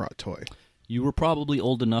Mumra toy. You were probably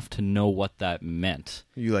old enough to know what that meant.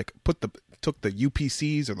 You took the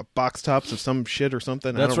UPCs or the box tops of some shit or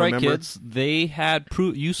something. That's I don't right, remember. kids. They had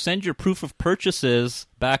proof. You send your proof of purchases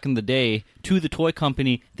back in the day to the toy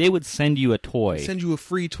company. They would send you a toy. They send you a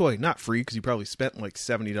free toy, not free because you probably spent like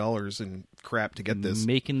 $70 in crap to get this.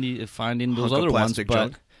 Finding those hunk of other ones, plastic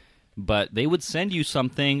junk. but they would send you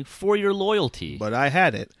something for your loyalty. But I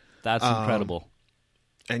had it. That's incredible.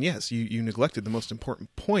 And yes, you neglected the most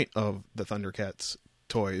important point of the Thundercats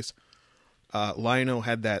toys. Lion-O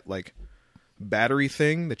had that like battery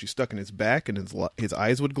thing that you stuck in his back and his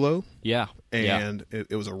eyes would glow. Yeah. And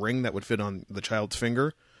it was a ring that would fit on the child's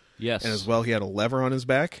finger. Yes. And as well, he had a lever on his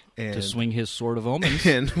back and to swing his Sword of Omens.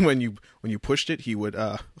 And when you pushed it, he would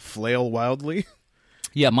flail wildly.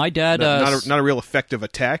 Yeah, my dad. Not a real effective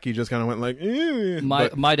attack. He just kind of went like.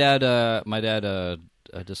 My dad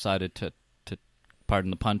decided to,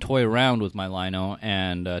 pardon the pun, toy around with my Lino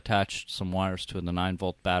and attached some wires to the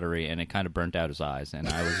 9-volt battery, and it kind of burnt out his eyes, and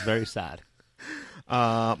I was very sad.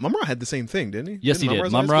 Mumra had the same thing, didn't he? Yes, he did.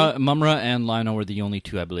 Mumra's eyes do? Mumra and Lino were the only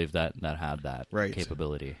two, I believe, that had that Right.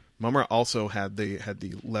 capability. Mumra also had the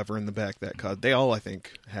lever in the back that caused. They all, I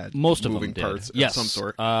think, had Most of moving them did. parts of Yes. some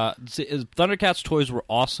sort. Thundercats toys were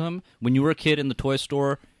awesome. When you were a kid in the toy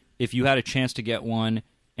store, if you had a chance to get one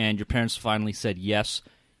and your parents finally said yes,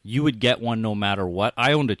 you would get one no matter what.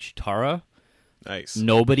 I owned a Chitara. Nice.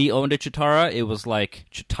 Nobody owned a Chitara. It was like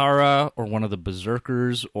Chitara or one of the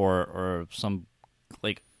Berserkers or some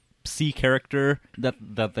like sea character that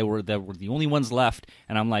were the only ones left.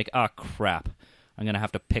 And I'm like, oh crap, I'm gonna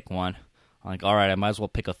have to pick one. I'm like, all right, I might as well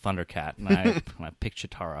pick a Thundercat, and I picked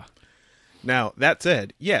Chitara. Now, that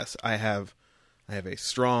said, yes, I have a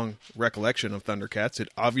strong recollection of Thundercats. It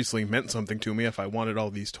obviously meant something to me if I wanted all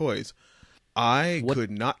these toys. I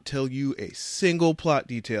could not tell you a single plot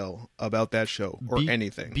detail about that show or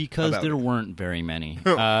anything. Because there weren't very many.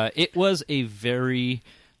 It was a very...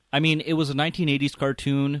 I mean, it was a 1980s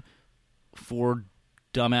cartoon for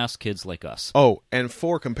dumbass kids like us. Oh, and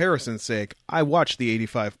for comparison's sake, I watched the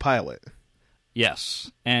 85 pilot.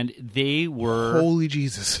 Yes, and they were... Holy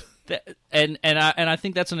Jesus. And I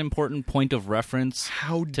think that's an important point of reference.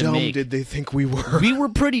 How dumb did they think we were? We were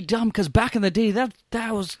pretty dumb because back in the day, that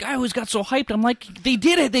was I always got so hyped. I'm like, they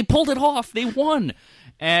did it, they pulled it off, they won,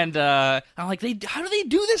 and I'm like, how do they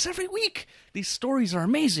do this every week? These stories are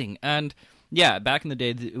amazing, and yeah, back in the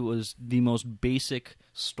day, it was the most basic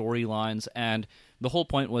storylines, and the whole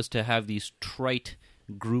point was to have these trite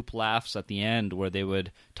group laughs at the end where they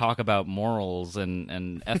would talk about morals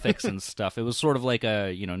and ethics and stuff. It was sort of like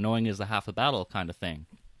a, knowing is the half the battle kind of thing.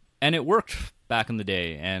 And it worked back in the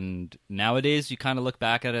day. And nowadays you kind of look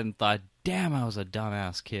back at it and thought, damn, I was a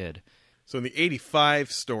dumbass kid. So in the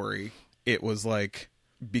 85 story, it was like,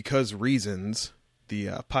 because reasons, the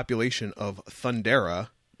population of Thundera,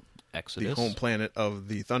 Exodus, the home planet of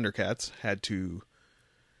the Thundercats, had to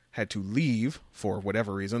leave for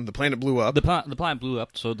whatever reason. The planet blew up. The planet blew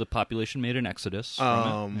up, so the population made an exodus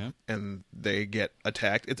from it. Yeah. And they get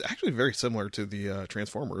attacked. It's actually very similar to the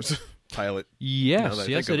Transformers pilot. Yes,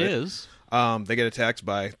 it is. They get attacked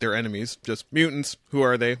by their enemies, just mutants. Who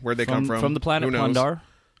are they? Where'd they come from? From the planet Plundar.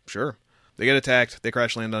 Sure. They get attacked. They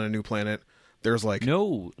crash land on a new planet. There's like...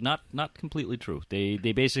 No, not completely true. They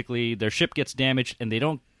basically... Their ship gets damaged, and they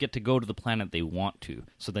don't get to go to the planet they want to.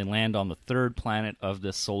 So they land on the third planet of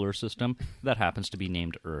this solar system that happens to be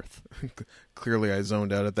named Earth. Clearly I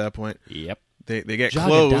zoned out at that point. Yep. They get Jaga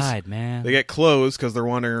clothes. died, man. They get clothes because they're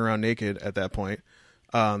wandering around naked at that point.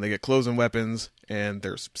 They get clothes and weapons, and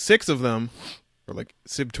there's 6 of them, or like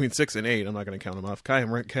between 6 and 8. I'm not going to count them off. Count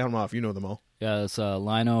them off. You know them all. Yeah, it's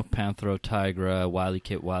Lino, Panthro, Tigra, Wily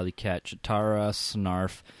Cat, Chitara,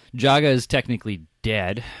 Snarf. Jaga is technically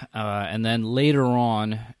dead. And then later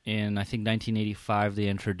on, in I think 1985, they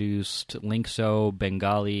introduced Linkso,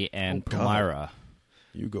 Bengali, and Pumira.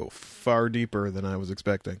 You go far deeper than I was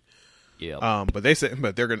expecting. Yeah. But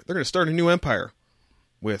they're gonna start a new empire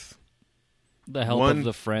with the help of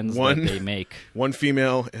the friends that they make. One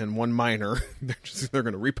female and one minor. They're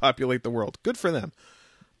going to repopulate the world. Good for them.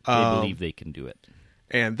 They believe they can do it.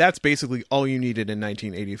 And that's basically all you needed in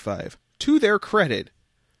 1985. To their credit,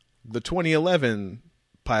 the 2011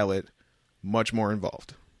 pilot, much more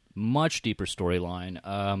involved. Much deeper storyline.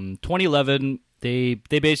 2011, they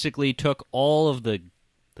basically took all of the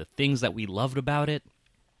things that we loved about it,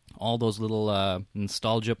 all those little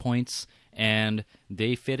nostalgia points, and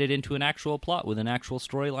they fit it into an actual plot with an actual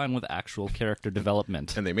storyline with actual character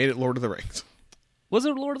development. And they made it Lord of the Rings. Was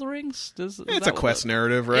it Lord of the Rings? It's a quest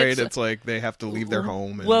narrative, right? It's like they have to leave their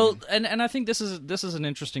home. And I think this is an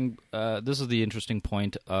interesting. This is the interesting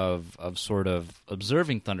point of sort of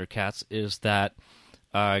observing Thundercats is that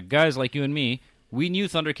guys like you and me, we knew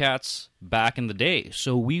Thundercats back in the day.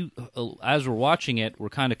 So we, as we're watching it, we're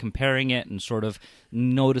kind of comparing it and sort of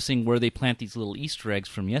noticing where they plant these little Easter eggs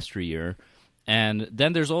from yesteryear. And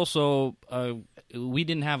then there's also, we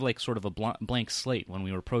didn't have like sort of a blank slate when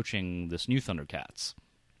we were approaching this new Thundercats.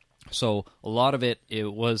 So a lot of it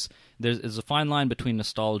was, there's a fine line between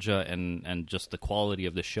nostalgia and just the quality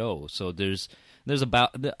of the show. So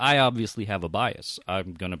I obviously have a bias.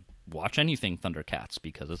 I'm going to watch anything Thundercats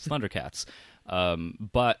because it's Thundercats.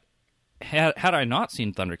 But had I not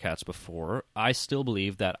seen Thundercats before, I still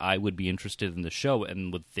believe that I would be interested in the show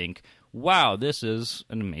and would think, wow, this is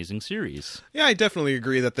an amazing series. Yeah, I definitely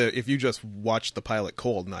agree that if you just watch the pilot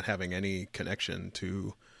cold, not having any connection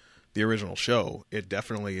to the original show, it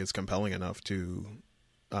definitely is compelling enough to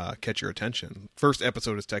catch your attention. First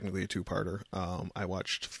episode is technically a 2-parter. I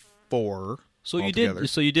watched 4 So altogether.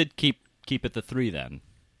 you did keep it to 3 then?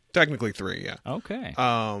 Technically 3, yeah. Okay.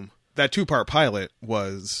 that 2-part pilot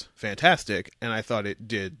was fantastic, and I thought it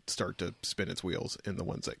did start to spin its wheels in the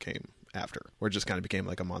ones that came after, where it just kind of became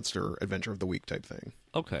like a monster adventure of the week type thing.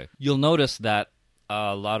 Okay. You'll notice that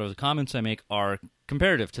a lot of the comments I make are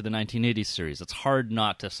comparative to the 1980s series. It's hard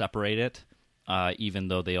not to separate it, even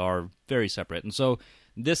though they are very separate. And so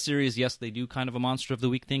this series, yes, they do kind of a monster of the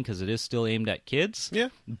week thing because it is still aimed at kids. Yeah.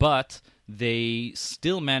 But they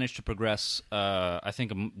still manage to progress, I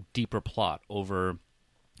think, a deeper plot over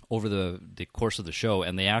the course of the show,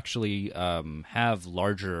 and they actually have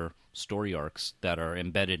larger story arcs that are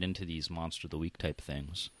embedded into these monster of the week type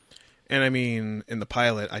things. And I mean, in the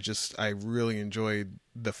pilot, I really enjoyed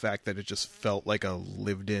the fact that it just felt like a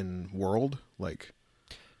lived-in world. Like,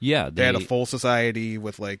 yeah, they had a full society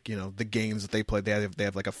with, like, you know, the games that they play. They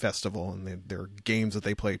have like a festival, and there are games that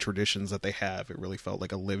they play, traditions that they have. It really felt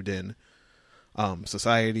like a lived-in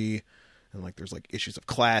society, and like there's like issues of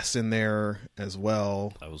class in there as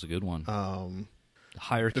well. That was a good one. The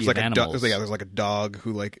hierarchy there's like of animals. there's like a dog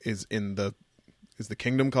who like is the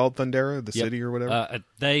kingdom called Thundera, the city or whatever?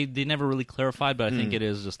 They never really clarified, but I think it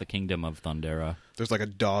is just the kingdom of Thundera. There's like a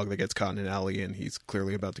dog that gets caught in an alley, and he's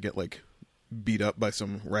clearly about to get like beat up by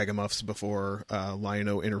some ragamuffs before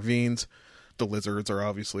Lion-O intervenes. The lizards are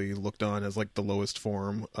obviously looked on as like the lowest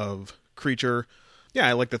form of creature. Yeah,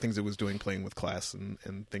 I like the things it was doing, playing with class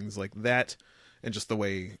and things like that, and just the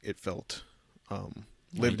way it felt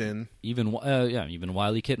lived in. Even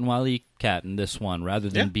Wily Kit and Wily Cat in this one, rather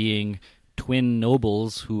than being twin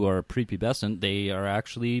nobles who are prepubescent, they are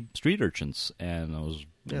actually street urchins, and that was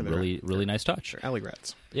really nice touch. They're alley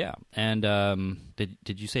rats. Yeah, and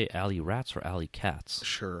did you say alley rats or alley cats?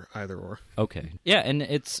 Sure, either or. Okay, yeah, and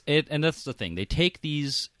and that's the thing. They take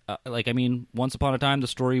these. Once upon a time, the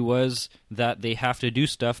story was that they have to do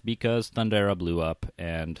stuff because Thundera blew up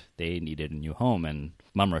and they needed a new home, and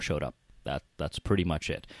Mumm-Ra showed up. That's pretty much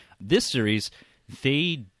it. This series,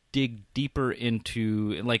 they dig deeper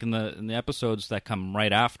into, like in the episodes that come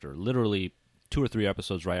right after, literally 2 or 3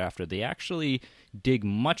 episodes right after, they actually dig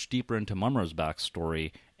much deeper into Mumm-Ra's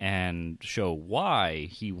backstory and show why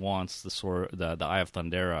he wants the Eye of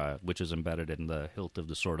Thundera, which is embedded in the hilt of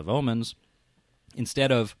the Sword of Omens,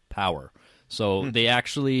 instead of power. So they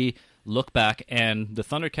actually look back, and the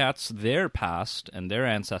Thundercats, their past and their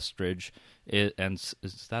ancestry, is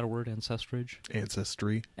that a word, ancestrage?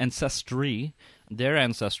 Ancestry. Their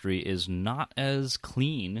ancestry is not as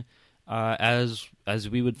clean as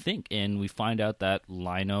we would think, and we find out that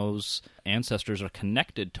Lion-O's ancestors are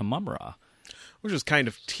connected to Mumm-Ra. Which is kind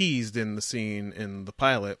of teased in the scene in the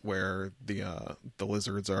pilot where the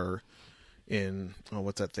lizards are in,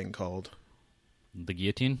 what's that thing called? The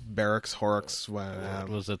guillotine? Barracks, Horrocks.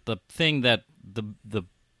 Was it the thing that the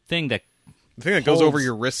thing that the thing that goes over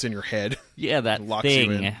your wrists and your head? Yeah, that locks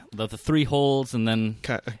thing. You in. The 3 holes, and then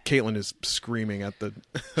Caitlin is screaming at the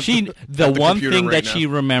the one thing right that now. she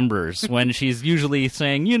remembers when she's usually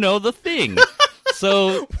saying, the thing.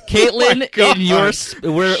 So, Caitlin,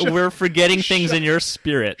 we're forgetting things in your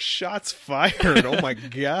spirit. Shots fired! Oh my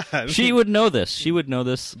god! She would know this. She would know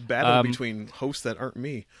this. Battle between hosts that aren't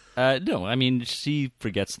me. No, I mean, she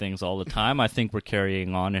forgets things all the time. I think we're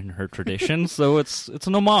carrying on in her tradition, so it's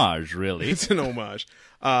an homage, really. It's an homage.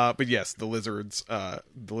 But yes, the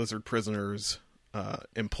lizard prisoners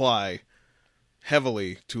imply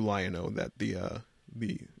heavily to Lion-O that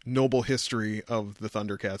the noble history of the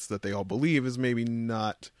Thundercats that they all believe is maybe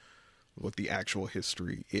not what the actual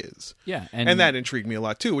history is. Yeah, and that intrigued me a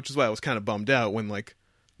lot too, which is why I was kind of bummed out when like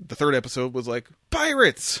the 3rd episode was like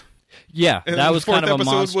pirates. Yeah, and that was kind of a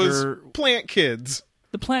monster. monster. Was plant kids.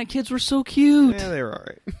 The plant kids were so cute. Yeah, they were all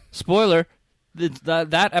right. Spoiler: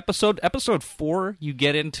 that episode 4, you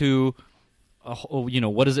get into,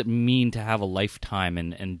 what does it mean to have a lifetime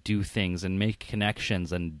and do things and make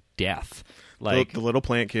connections and death. Like the little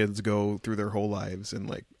plant kids go through their whole lives in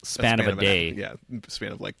like span of a day.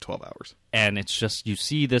 Span of like 12 hours. And it's just, you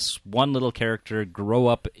see this one little character grow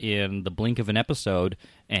up in the blink of an episode,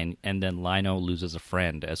 and then Lion-O loses a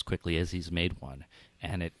friend as quickly as he's made one.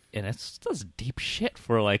 And it's just deep shit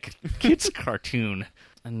for like kids cartoon.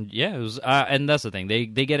 And yeah, it was, and that's the thing. They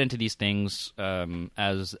get into these things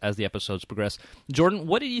as the episodes progress. Jordan,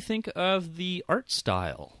 what did you think of the art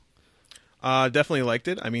style? Definitely liked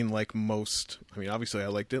it. I mean, obviously I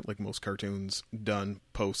liked it. Like most cartoons done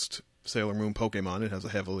post Sailor Moon Pokemon, it has a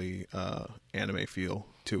heavily anime feel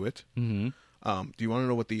to it. Mm-hmm. Do you want to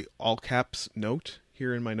know what the all caps note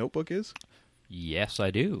here in my notebook is? Yes, I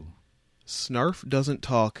do. Snarf doesn't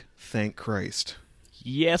talk, thank Christ.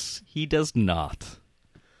 Yes, he does not.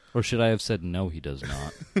 Or should I have said no, he does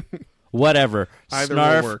not? Whatever. Either will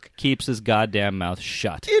Snarf work. keeps his goddamn mouth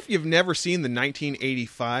shut. If you've never seen the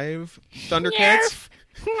 1985 Thundercats,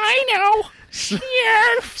 I know.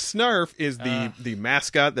 Snarf is the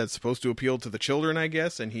mascot that's supposed to appeal to the children, I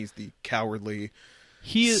guess, and he's the cowardly,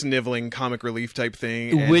 sniveling comic relief type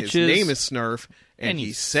thing. And which his is, name is Snarf, and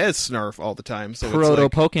he says Snarf all the time. So proto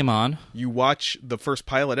it's like Pokemon. you watch the first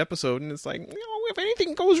pilot episode, and it's like, if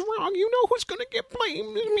anything goes wrong, you know who's going to get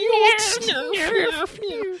blamed.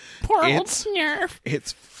 Snarf. Poor old Snarf.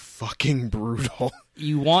 It's fucking brutal.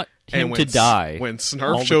 You want him And to die. When all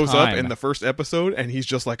Snarf the shows up time. in the first episode and he's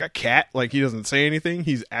just like a cat, like he doesn't say anything,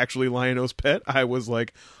 he's actually Lion-O's pet, I was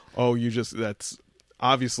like, oh, that's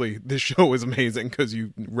obviously this show is amazing because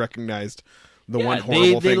you recognized the one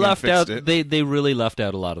horrible thing left and fixed out, it. They really left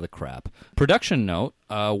out a lot of the crap. Production note,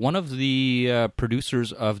 one of the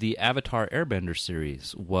producers of the Avatar Airbender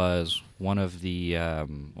series was one of the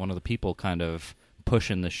people kind of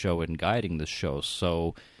pushing the show and guiding the show.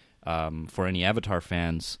 So for any Avatar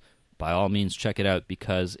fans, by all means check it out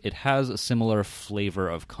because it has a similar flavor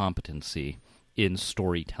of competency in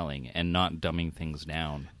storytelling and not dumbing things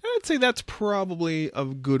down. I'd say that's probably a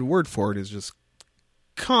good word for it, is just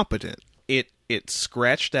competent. It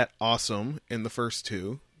scratched at awesome in the first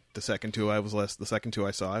two. The second two I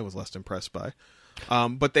saw I was less impressed by.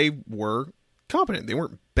 But they were competent. They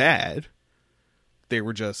weren't bad. They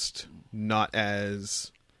were just not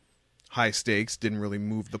as high stakes, didn't really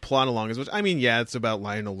move the plot along as much. I mean, yeah, it's about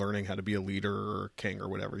Lionel learning how to be a leader or king or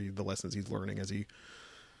whatever, the lessons he's learning as he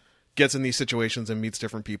gets in these situations and meets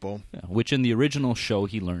different people. Yeah, which in the original show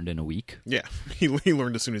he learned in a week. Yeah, he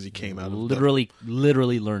learned as soon as he came out of literally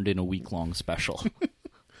learned in a week-long special.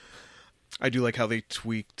 I do like how they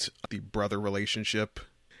tweaked the brother relationship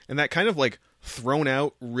and that kind of like thrown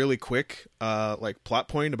out really quick like plot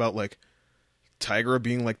point about like Tigra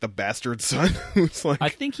being like the bastard son. It's like, I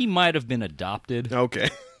think he might have been adopted. okay.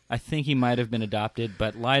 I think he might have been adopted,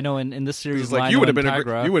 but Lino in this series, He's like, Lino you would have and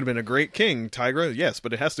been a great king, Tigra. Yes,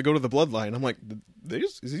 but it has to go to the bloodline. I'm like,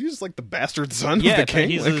 is he just like the bastard son yeah, of the king?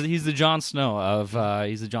 He's the Jon Snow of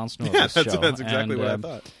this show. That's exactly what I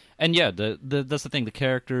thought. And yeah, that's the thing. The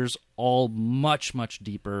characters all much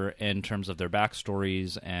deeper in terms of their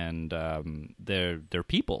backstories and their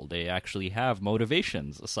people. They actually have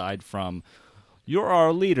motivations aside from, you're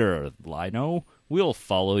our leader, Lino. We'll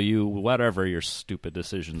follow you, whatever your stupid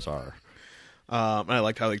decisions are. I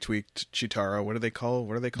liked how they tweaked Chitara. What are they called?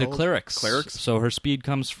 The clerics. Clerics. So her speed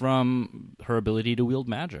comes from her ability to wield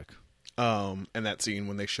magic. And that scene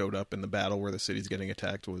when they showed up in the battle where the city's getting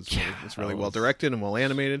attacked was really well directed and well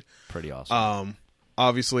animated. Pretty awesome.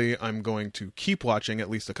 Obviously, I'm going to keep watching at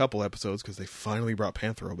least a couple episodes because they finally brought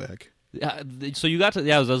Panthro back. So you got to...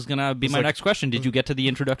 Yeah, that was going to be my next question. Did you get to the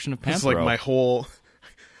introduction of Panthro? It's like my whole...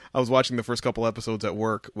 I was watching the first couple episodes at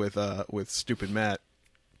work with stupid Matt.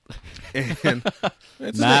 And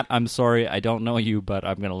Matt, I'm sorry, I don't know you, but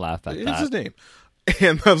I'm going to laugh at that. It's his name.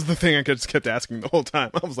 And that was the thing I just kept asking the whole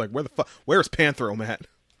time. I was like, where's Panthro, Matt?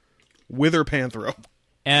 Whither Panthro?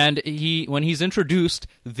 And when he's introduced,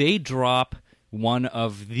 they drop one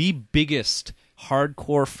of the biggest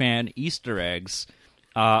hardcore fan Easter eggs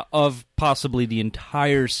of possibly the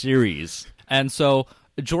entire series. And so,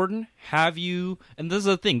 Jordan, have you? And this is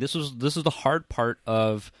the thing. This is the hard part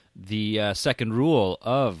of the second rule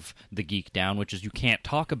of the Geek Down, which is you can't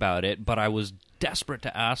talk about it. But I was desperate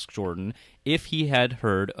to ask Jordan if he had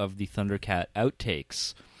heard of the Thundercat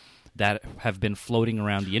outtakes that have been floating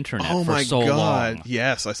around the internet for so long. Oh my god!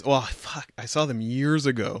 Yes, I saw them years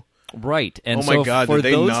ago. Right, and oh my god, did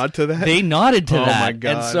they nod to that? They nodded to that. Oh my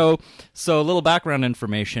god! And so a little background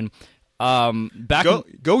information. Go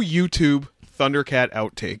YouTube Thundercat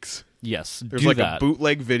outtakes. Yes, there's like a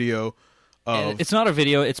bootleg video. It's not a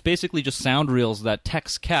video. It's basically just sound reels that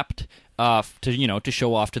Tex kept to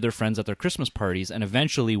show off to their friends at their Christmas parties, and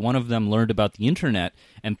eventually one of them learned about the internet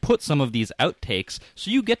and put some of these outtakes, so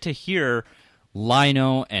you get to hear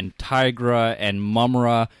Lino and Tigra and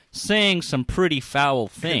Mumra saying some pretty foul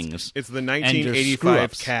things. It's the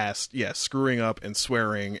 1985 cast, screwing up and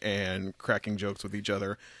swearing and cracking jokes with each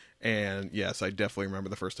other. And yes, I definitely remember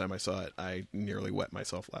the first time I saw it, I nearly wet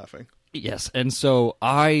myself laughing. Yes, and so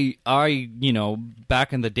I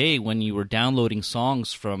back in the day when you were downloading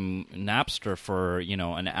songs from Napster for,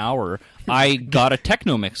 an hour, I got a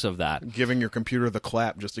techno mix of that. Giving your computer the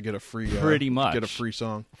clap just to get a free get a free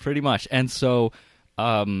song. Pretty much. And so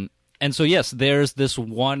yes, there's this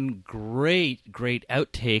one great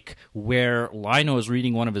outtake where Lino is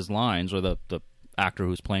reading one of his lines, or the actor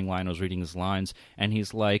who's playing Lino is reading his lines, and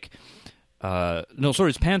he's like,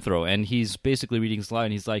 it's Panthro, and he's basically reading his line,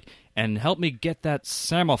 and he's like, and help me get that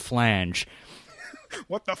samoflange.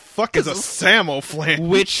 What the fuck is a Samoflange?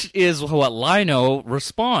 Which is what Lino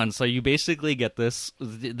responds. So you basically get this.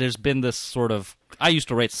 There's been this sort of. I used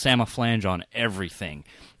to write Samoflange on everything.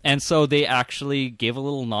 And so they actually gave a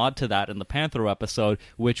little nod to that in the Panthro episode,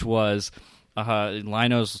 which was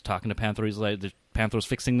Lino's talking to Panthro. He's like, Panthro's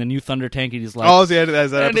fixing the new Thunder tank, and he's like, "Oh, is that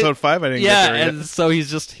episode 5? I didn't get there yet." And so he's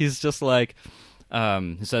just like,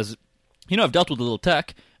 he says, I've dealt with a little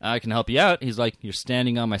tech. I can help you out. He's like, "You're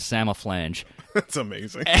standing on my Samoflange." That's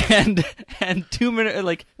amazing. And 2 minutes,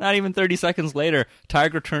 like not even 30 seconds later,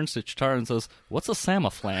 Tiger turns to Chitauri and says, "What's a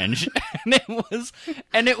Samoflange?"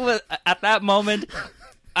 and it was at that moment.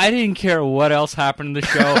 I didn't care what else happened in the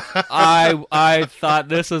show. I thought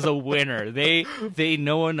this is a winner. They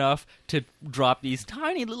know enough to drop these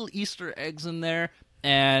tiny little Easter eggs in there,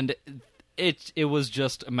 and it was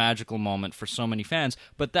just a magical moment for so many fans.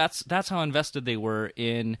 But that's how invested they were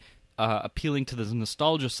in appealing to the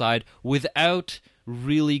nostalgia side without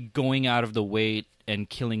really going out of the way and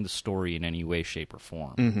killing the story in any way, shape, or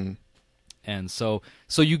form. Mm-hmm. And so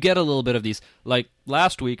you get a little bit of these. Like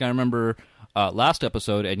last week, I remember. Last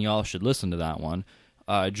episode, and y'all should listen to that one,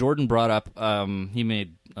 Jordan brought up, he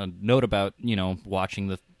made a note about, watching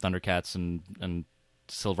the Thundercats and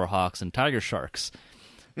Silverhawks and Tiger Sharks.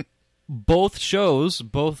 Both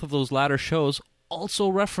of those latter shows, also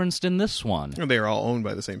referenced in this one. They are all owned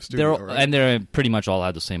by the same studio, right? And they're pretty much all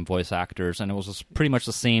had the same voice actors, and it was pretty much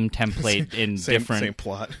the same template in different... Same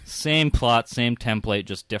plot. Same plot, same template,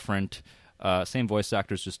 just different... same voice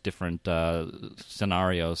actors, just different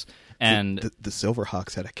scenarios. And the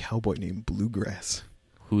Silverhawks had a cowboy named Bluegrass,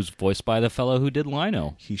 who's voiced by the fellow who did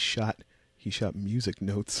Lino. He shot music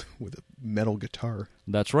notes with a metal guitar.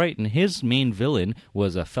 That's right, and his main villain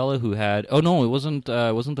was a fellow who had. Oh no, it wasn't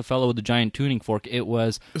the fellow with the giant tuning fork. It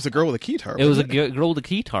was a girl with a keytar. It was a girl with a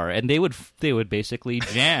keytar, and they would basically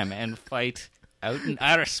jam and fight out in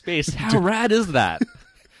outer space. How rad is that?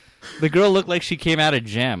 The girl looked like she came out of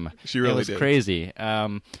Gem. She really did. It was crazy.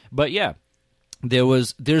 But yeah,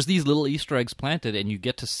 there's these little Easter eggs planted, and you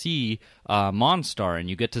get to see Monstar, and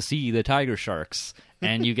you get to see the Tiger Sharks,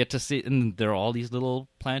 and you get to see, and there are all these little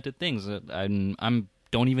planted things. I'm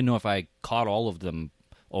don't even know if I caught all of them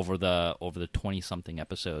over the 20-something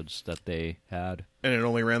episodes that they had. And it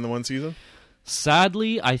only ran the one season?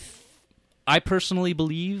 Sadly, I personally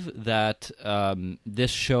believe that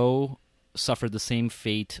this show suffered the same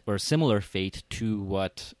fate or similar fate to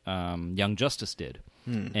what Young Justice did,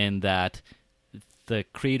 and that the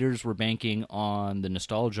creators were banking on the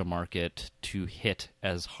nostalgia market to hit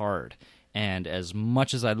as hard. And as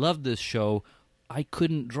much as I loved this show, I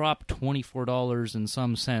couldn't drop $24 and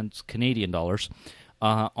some cents, Canadian dollars,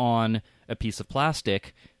 on a piece of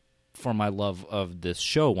plastic for my love of this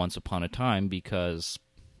show Once Upon a Time because,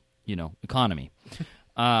 economy.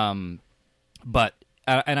 But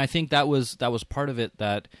and I think that was part of it,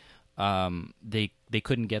 that they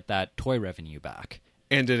couldn't get that toy revenue back.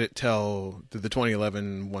 And did the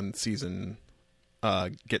 2011 one season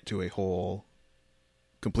get to a whole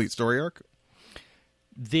complete story arc?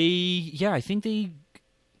 I think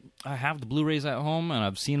I have the Blu-rays at home, and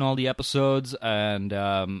I've seen all the episodes, and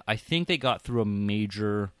I think they got through a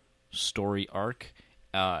major story arc,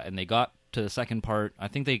 and they got to the second part. I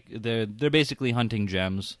think they're basically hunting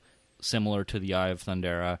gems, similar to the Eye of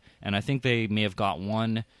Thundera, and I think they may have got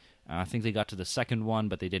one. I think they got to the second one,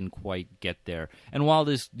 but they didn't quite get there. And while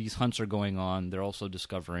these hunts are going on, they're also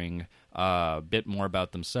discovering a bit more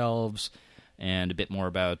about themselves and a bit more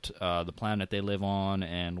about the planet they live on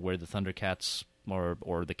and where the Thundercats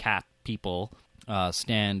or the cat people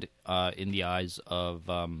stand in the eyes of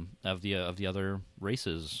the other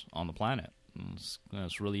races on the planet.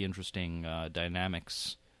 It's really interesting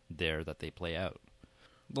dynamics there that they play out.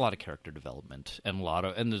 A lot of character development and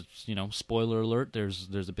there's, spoiler alert,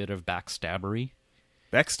 there's a bit of backstabbery.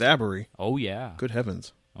 Backstabbery? Oh yeah. Good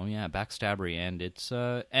heavens. Oh yeah, backstabbery, and it's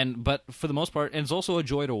but for the most part, and it's also a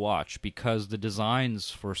joy to watch because the designs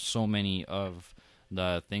for so many of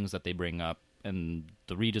the things that they bring up and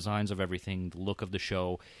the redesigns of everything, the look of the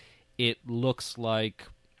show, it looks like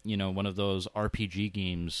one of those RPG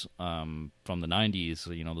games from the 90s,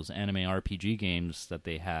 those anime RPG games that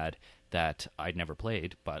they had that I'd never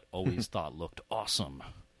played, but always thought looked awesome.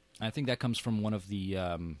 I think that comes from one of the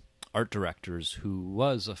art directors who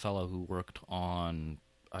was a fellow who worked on,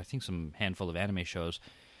 I think, some handful of anime shows.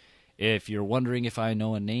 If you're wondering if I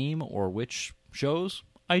know a name or which shows,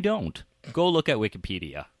 I don't. Go look at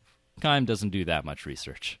Wikipedia. Kime doesn't do that much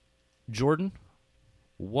research. Jordan,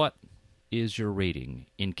 what is your rating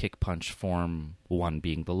in Kick Punch form? 1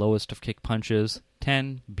 being the lowest of kick punches,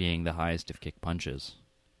 10 being the highest of kick punches.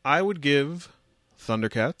 I would give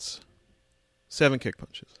Thundercats 7 kick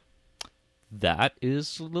punches. That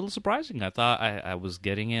is a little surprising. I thought I was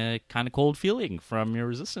getting a kind of cold feeling from your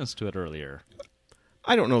resistance to it earlier.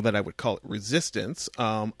 I don't know that I would call it resistance.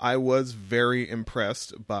 I was very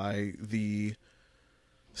impressed by the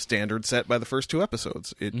standard set by the first 2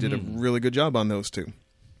 episodes. It did a really good job on those 2.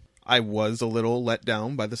 I was a little let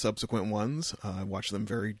down by the subsequent ones. I watched them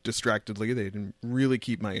very distractedly. They didn't really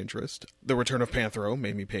keep my interest. The Return of Panthro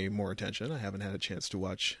made me pay more attention. I haven't had a chance to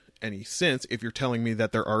watch any since. If you're telling me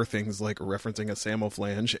that there are things like referencing a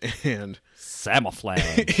Samoflange and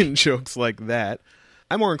Samoflange in jokes like that,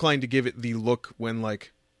 I'm more inclined to give it the look when,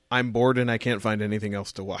 like, I'm bored and I can't find anything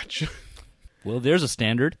else to watch. Well, there's a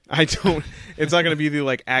standard. It's not going to be the,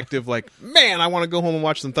 like, active, like, man, I want to go home and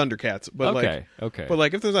watch some Thundercats. But okay. But,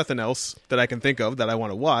 like, if there's nothing else that I can think of that I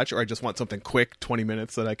want to watch, or I just want something quick, 20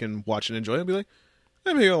 minutes that I can watch and enjoy, I'll be like,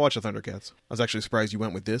 maybe I'll watch the Thundercats. I was actually surprised you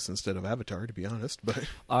went with this instead of Avatar, to be honest. But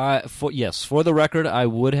for the record, I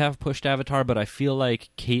would have pushed Avatar, but I feel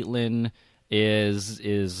like Caitlin is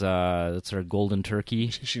that's her golden turkey.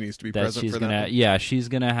 She needs to be present for that. Yeah, she's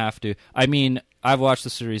gonna have to. I mean, I've watched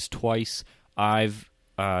the series twice. I've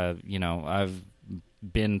been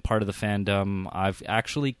part of the fandom.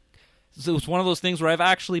 So it's one of those things where I've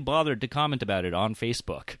actually bothered to comment about it on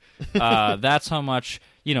Facebook. That's how much,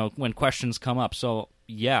 when questions come up. So,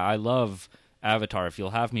 yeah, I love Avatar. If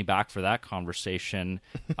you'll have me back for that conversation,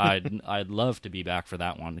 I'd love to be back for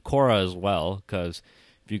that one. Korra as well, because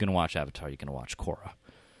if you're going to watch Avatar, you're going to watch Korra.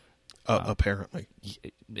 Apparently.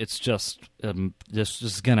 It's just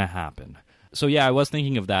going to happen. So, yeah, I was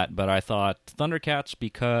thinking of that, but I thought Thundercats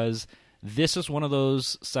because this is one of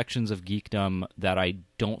those sections of geekdom that I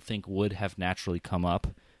don't think would have naturally come up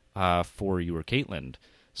for you or Caitlin.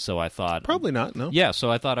 So I thought... Probably not, no. Yeah,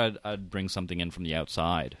 so I thought I'd bring something in from the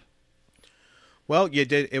outside. Well, you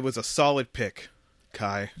did. It was a solid pick,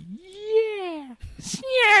 Kai. Yeah.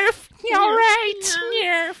 Snurf. All right.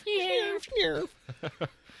 Snurf. Snurf.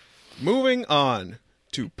 Moving on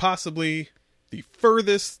to possibly the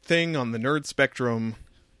furthest thing on the nerd spectrum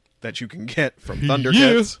that you can get from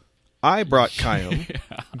Thundercats. Yeah. I brought Kayam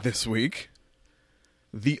this week.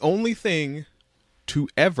 The only thing to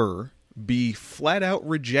ever be flat out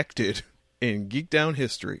rejected in Geek Down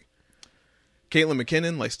history. Caitlin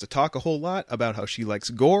McKinnon likes to talk a whole lot about how she likes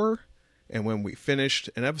gore, and when we finished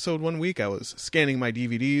an episode one week, I was scanning my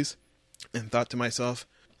DVDs and thought to myself,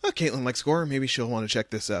 oh, Caitlin likes gore, maybe she'll want to check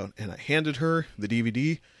this out. And I handed her the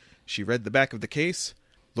DVD. She read the back of the case,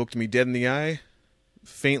 looked me dead in the eye,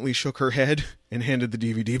 faintly shook her head, and handed the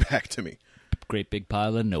DVD back to me. Great big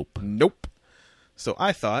pile of nope. Nope. So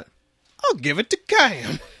I thought, I'll give it to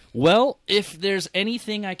Kayam. Well, if there's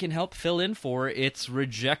anything I can help fill in for, it's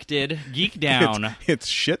rejected Geek Down it's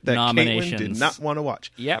shit that Caitlin did not want to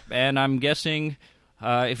watch. Yep, and I'm guessing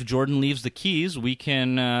if Jordan leaves the keys, we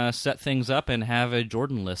can set things up and have a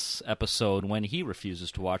Jordanless episode when he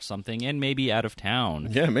refuses to watch something and maybe out of town.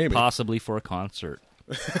 Yeah, maybe. Possibly for a concert.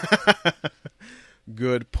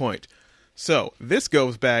 Good point. So, this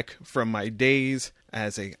goes back from my days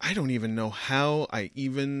as I don't even know how I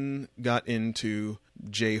even got into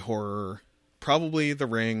J-horror. Probably The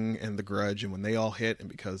Ring and The Grudge, and when they all hit, and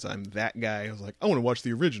because I'm that guy, I was like, I want to watch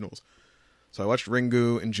the originals. So I watched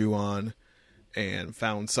Ringu and Ju-on, and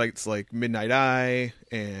found sites like Midnight Eye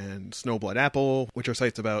and Snowblood Apple, which are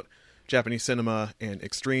sites about Japanese cinema and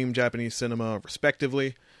extreme Japanese cinema,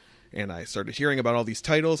 respectively. And I started hearing about all these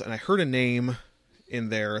titles, and I heard a name in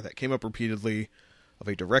there that came up repeatedly of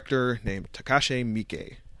a director named Takashi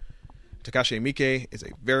Miike. Takashi Miike is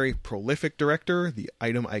a very prolific director. The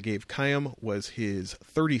item I gave Kayam was his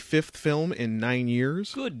 35th film in 9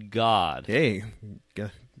 years. Good God. Hey,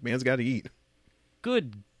 man's got to eat.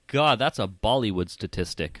 Good God, that's a Bollywood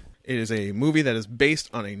statistic. It is a movie that is based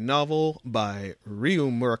on a novel by Ryu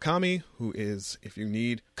Murakami, who is, if you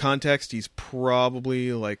need context, he's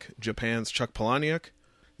probably like Japan's Chuck Palahniuk.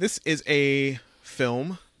 This is a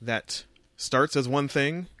film that starts as one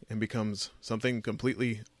thing and becomes something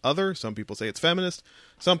completely other. Some people say it's feminist.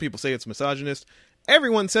 Some people say it's misogynist.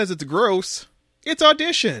 Everyone says it's gross. It's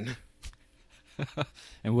Audition.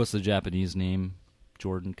 And what's the Japanese name,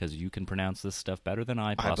 Jordan? Because you can pronounce this stuff better than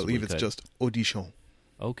I possibly believe it's could. just Audition.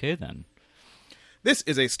 Okay, then. This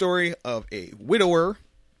is a story of a widower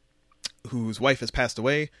whose wife has passed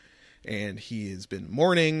away, and he has been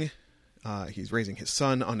mourning. He's raising his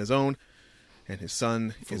son on his own, and his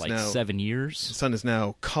son For is like now 7 years. His son is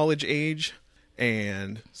now college age,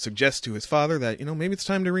 and suggests to his father that maybe it's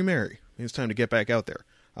time to remarry. Maybe it's time to get back out there.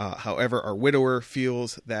 However, our widower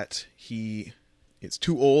feels that he is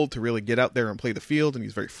too old to really get out there and play the field, and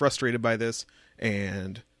he's very frustrated by this.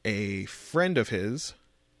 And a friend of his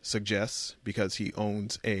suggests, because he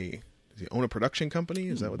owns does he own a production company?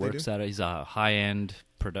 Is that what they do? He's a high-end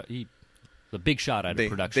the big shot at a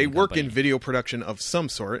production They work company. in video production of some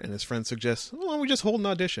sort, and his friend suggests, well, why don't we just hold an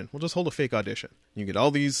audition? We'll just hold a fake audition. You get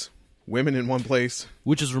all these women in one place.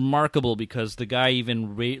 Which is remarkable because the guy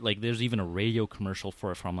even there's even a radio commercial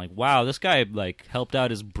for it. I'm like, wow, this guy like helped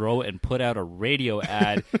out his bro and put out a radio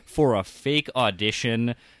ad for a fake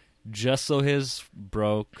audition just so his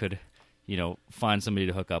bro could, find somebody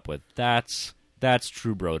to hook up with. That's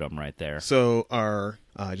true brodom right there. So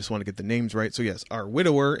I just want to get the names right. So yes, our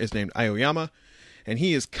widower is named Aoyama, and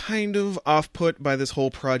he is kind of off-put by this whole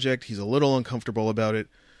project. He's a little uncomfortable about it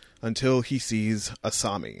until he sees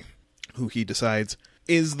Asami, who he decides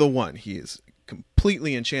is the one. He is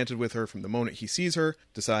completely enchanted with her from the moment he sees her,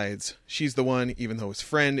 decides she's the one, even though his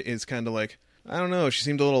friend is kind of like, I don't know, she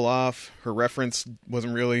seemed a little off. Her reference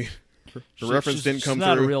wasn't really... Her reference didn't come through.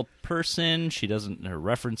 She's not a real person. Her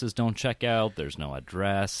references don't check out. There's no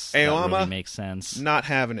address. Aoyama, that really makes sense. Not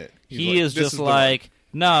having it. He is just like,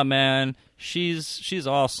 nah, man, she's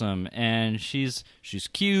awesome, and she's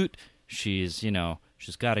cute. She's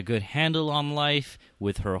she's got a good handle on life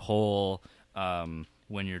with her whole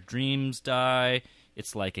when your dreams die,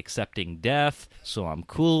 it's like accepting death, so I'm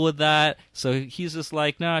cool with that. So he's just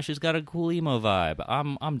like, nah, she's got a cool emo vibe.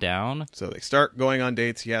 I'm down. So they start going on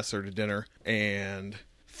dates. He asks her to dinner, and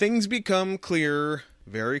things become clear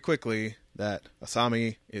very quickly that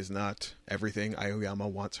Asami is not everything Aoyama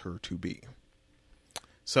wants her to be.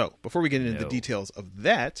 So, before we get into the details of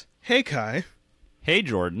that, hey Kai. Hey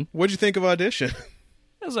Jordan. What'd you think of Audition?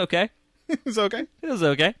 It was okay. It was okay? It was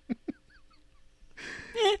okay.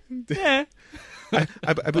 Yeah.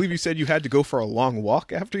 I believe you said you had to go for a long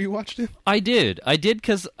walk after you watched it? I did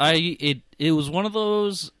because it was one of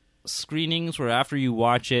those screenings where after you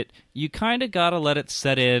watch it, you kind of gotta let it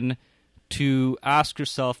set in to ask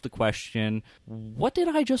yourself the question, what did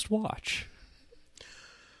I just watch?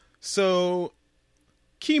 So,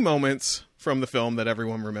 key moments from the film that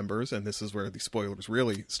everyone remembers, and this is where the spoilers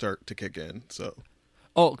really start to kick in. So,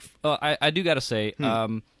 I do gotta say,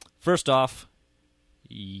 first off,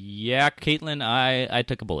 yeah, Caitlin, I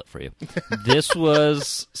took a bullet for you. This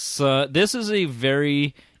is a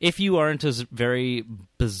very, if you are into very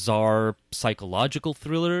bizarre psychological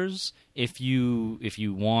thrillers, if you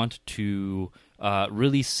want to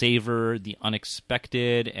really savor the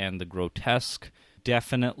unexpected and the grotesque,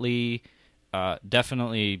 definitely,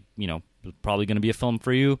 probably going to be a film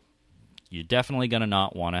for you. You're definitely going to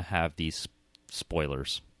not want to have these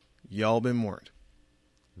spoilers. Y'all been warned.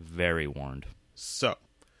 Very warned. So,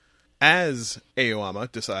 as Aoyama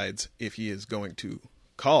decides if he is going to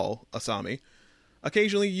call Asami,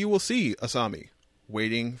 occasionally you will see Asami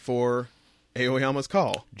waiting for Aoyama's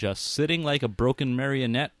call. Just sitting like a broken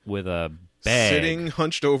marionette with a bag. Sitting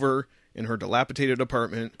hunched over in her dilapidated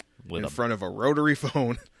apartment in front of a rotary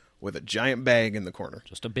phone with a giant bag in the corner.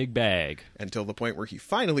 Just a big bag. Until the point where he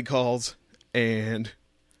finally calls and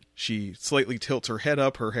she slightly tilts her head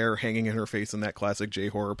up, her hair hanging in her face in that classic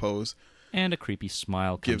J-horror pose. And a creepy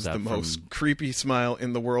smile comes out. Gives the most creepy smile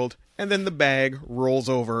in the world. And then the bag rolls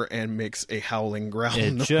over and makes a howling growl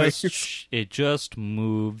noise. It just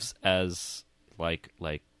moves as like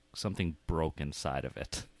something broke inside of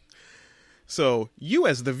it. So you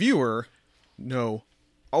as the viewer know,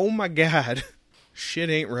 oh my god, shit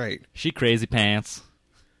ain't right. She crazy pants.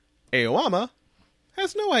 Aoyama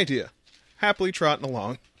has no idea. Happily trotting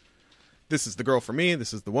along. This is the girl for me.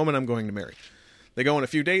 This is the woman I'm going to marry. They go on a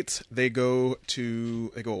few dates. They go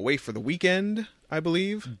away for the weekend, I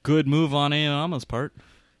believe. Good move on Aoyama's part.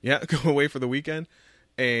 Yeah, go away for the weekend.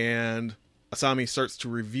 And Asami starts to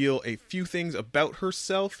reveal a few things about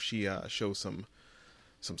herself. She shows some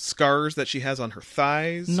scars that she has on her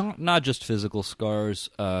thighs. Not just physical scars.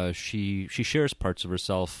 She shares parts of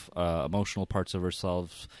herself, emotional parts of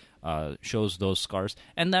herself, shows those scars.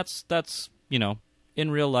 And that's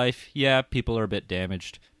in real life, yeah, people are a bit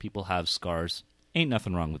damaged. People have scars. Ain't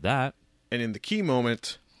nothing wrong with that. And in the key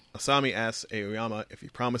moment, Asami asks Aoyama if he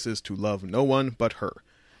promises to love no one but her.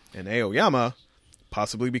 And Aoyama,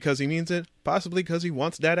 possibly because he means it, possibly because he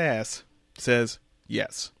wants that ass, says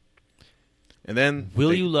yes. And then...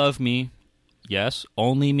 Will you love me? Yes.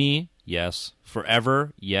 Only me? Yes.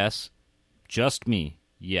 Forever? Yes. Just me?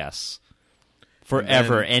 Yes.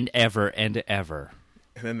 Forever and ever and ever.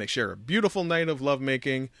 And then they share a beautiful night of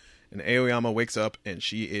lovemaking, and Aoyama wakes up and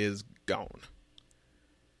she is gone.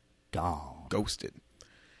 Gone. Ghosted.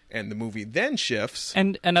 And the movie then shifts.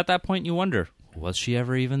 And at that point you wonder, was she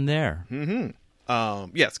ever even there?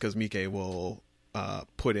 Mm-hmm. Yes, because Miike will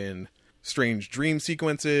put in strange dream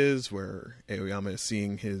sequences where Aoyama is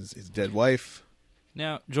seeing his dead wife.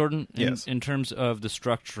 Now, Jordan, Yes. in terms of the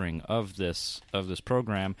structuring of this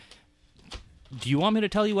program, do you want me to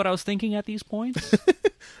tell you what I was thinking at these points?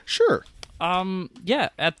 Sure. Yeah,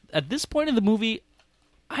 at this point in the movie,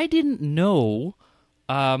 I didn't know.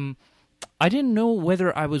 I didn't know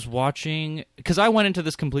whether I was watching, because I went into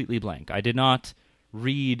this completely blank. I did not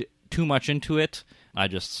read too much into it. I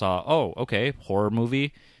just saw, oh, okay, horror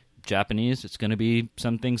movie, Japanese. It's going to be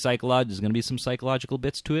something psychological. There's going to be some psychological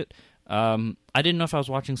bits to it. I didn't know if I was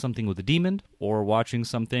watching something with a demon or watching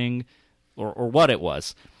something, or what it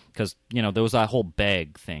was, because there was that whole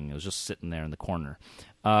bag thing. It was just sitting there in the corner,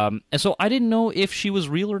 and so I didn't know if she was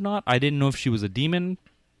real or not. I didn't know if she was a demon.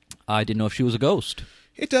 I didn't know if she was a ghost.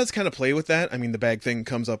 It does kind of play with that. I mean, the bag thing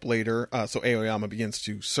comes up later. So Aoyama begins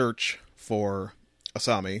to search for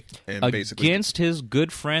Asami, and basically against his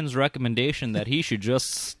good friend's recommendation that he should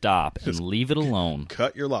just stop and leave it alone.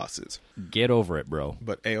 cut your losses. Get over it, bro.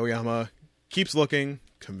 But Aoyama keeps looking,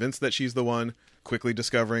 convinced that she's the one, quickly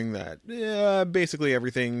discovering that basically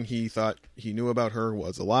everything he thought he knew about her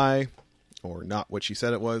was a lie, or not what she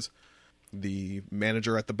said it was. The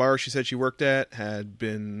manager at the bar she said she worked at had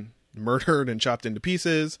been murdered and chopped into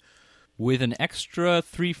pieces. With an extra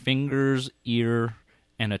 3 fingers, ear,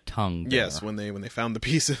 and a tongue there. Yes, when they found the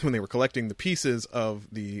pieces, when they were collecting the pieces of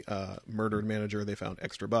the murdered manager, they found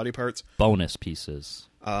extra body parts. Bonus pieces.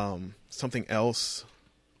 Something else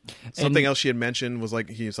she had mentioned was like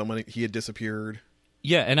he had disappeared.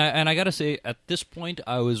 Yeah, and I gotta say, at this point,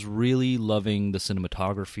 I was really loving the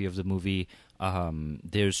cinematography of the movie.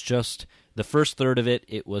 There's just the first third of it;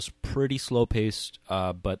 it was pretty slow paced,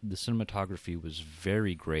 but the cinematography was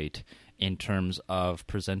very great in terms of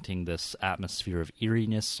presenting this atmosphere of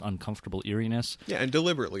eeriness, uncomfortable eeriness. Yeah, and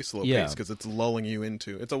deliberately slow Yeah. paced because it's lulling you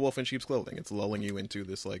into. It's a wolf in sheep's clothing. It's lulling you into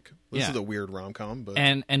this this is a weird rom-com, but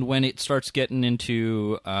and when it starts getting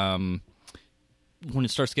into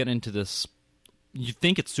this. You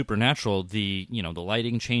think it's supernatural. The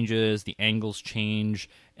lighting changes, the angles change,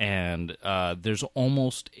 and there's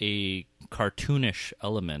almost a cartoonish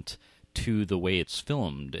element to the way it's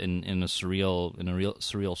filmed in a real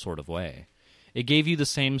surreal sort of way. It gave you the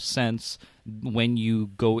same sense when you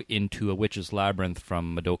go into a witch's labyrinth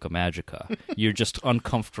from Madoka Magica. You're just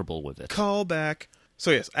uncomfortable with it. call back.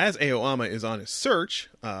 So yes, as Aoyama is on his search,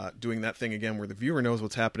 doing that thing again where the viewer knows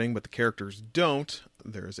what's happening, but the characters don't,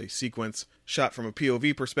 there's a sequence shot from a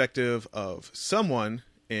POV perspective of someone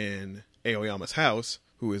in Aoyama's house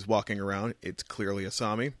who is walking around. It's clearly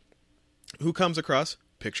Asami, who comes across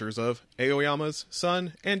pictures of Aoyama's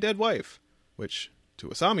son and dead wife, which, to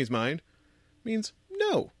Asami's mind, means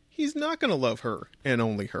no, he's not going to love her and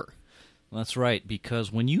only her. That's right,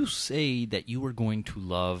 because when you say that you are going to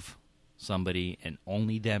love somebody and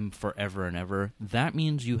only them forever and ever, that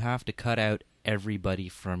means you have to cut out everybody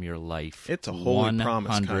from your life. It's a holy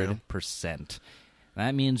promise, Kyle. 100%.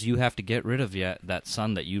 That means you have to get rid of that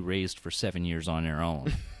son that you raised for 7 years on your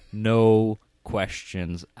own. No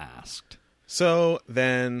questions asked. So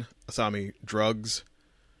then Asami drugs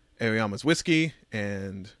Aoyama's whiskey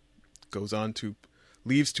and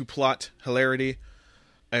leaves to plot hilarity.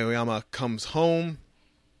 Aoyama comes home,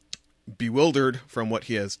 bewildered from what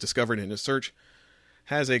he has discovered in his search,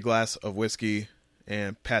 has a glass of whiskey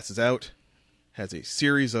and passes out, has a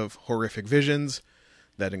series of horrific visions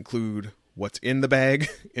that include what's in the bag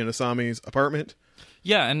in Asami's apartment.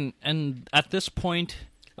 Yeah, and at this point...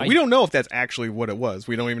 We don't know if that's actually what it was.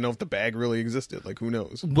 We don't even know if the bag really existed. Like, who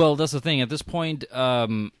knows? Well, that's the thing. At this point,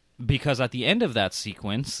 because at the end of that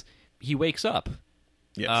sequence, he wakes up.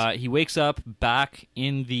 Yes. He wakes up back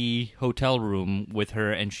in the hotel room with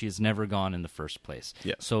her, and she's never gone in the first place.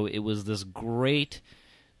 Yes. So it was this great...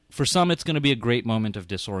 For some, it's going to be a great moment of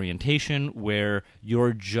disorientation where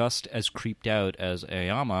you're just as creeped out as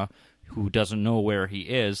Aoyama, who doesn't know where he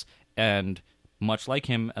is, and much like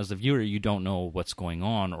him, as the viewer, you don't know what's going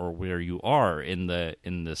on or where you are in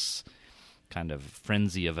this kind of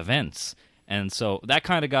frenzy of events. And so that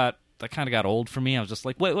kind of got old for me. I was just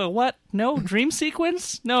like, wait, what? No dream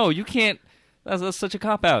sequence? No, you can't. That's such a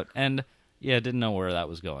cop out. And yeah, didn't know where that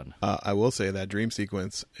was going. I will say that dream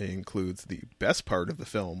sequence includes the best part of the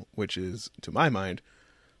film, which is, to my mind,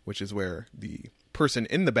 where the person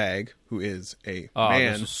in the bag, who is a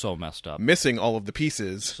man, this is so messed up, missing all of the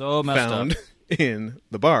pieces found in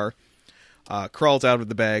the bar, crawls out of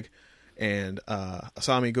the bag, and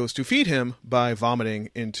Asami goes to feed him by vomiting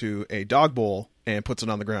into a dog bowl and puts it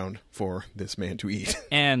on the ground for this man to eat.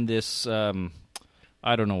 And this,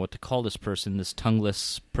 I don't know what to call this person, this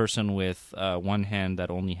tongueless person with one hand that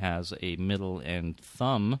only has a middle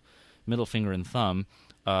finger and thumb,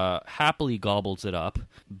 happily gobbles it up.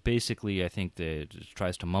 Basically, I think that it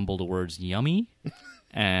tries to mumble the words "yummy,"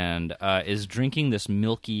 and is drinking this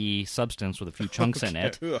milky substance with a few chunks in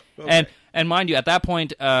it. Okay. And mind you, at that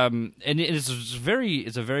point, and it's a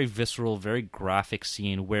very visceral, very graphic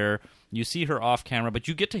scene where you see her off camera, but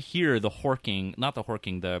you get to hear the horking, not the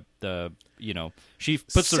horking, the she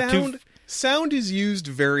puts her two. Sound is used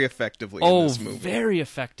very effectively in this movie. Very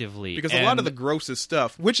effectively. Because a lot of the grossest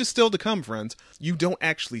stuff, which is still to come, friends, you don't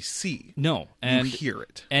actually see. No. You hear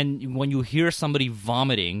it. And when you hear somebody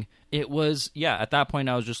vomiting, it was, at that point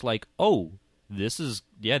I was just like, oh, that's a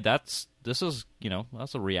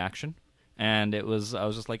reaction. And I was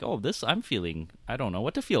just like, oh, I don't know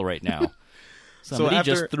what to feel right now. Somebody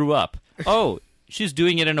just threw up. Oh, she's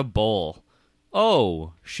doing it in a bowl.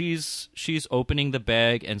 Oh, she's opening the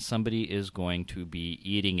bag and somebody is going to be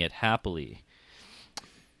eating it happily.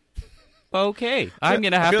 Okay, I'm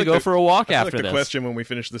going to have to go for a walk after this. The question when we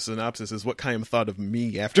finish the synopsis is what Chaim thought of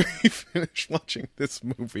me after he finished watching this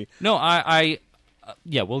movie. No,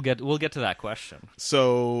 we'll get to that question.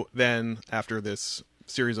 So then, after this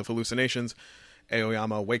series of hallucinations,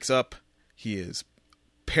 Aoyama wakes up. He is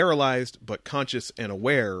paralyzed but conscious and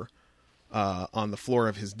aware on the floor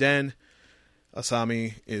of his den.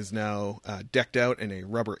 Asami is now decked out in a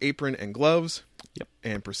rubber apron and gloves. Yep.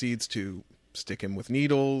 And proceeds to stick him with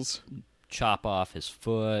needles, chop off his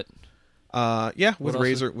foot. With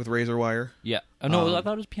razor wire. Yeah. Oh, no, I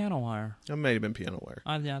thought it was piano wire. It may have been piano wire.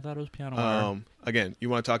 I thought it was piano wire. Again, you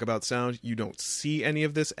want to talk about sound? You don't see any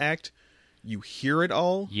of this act. You hear it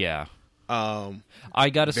all. Yeah. I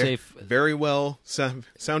gotta say, very well. Sound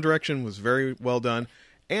direction was very well done.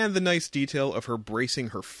 And the nice detail of her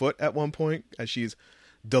bracing her foot at one point as she's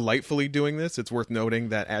delightfully doing this. It's worth noting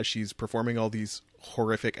that as she's performing all these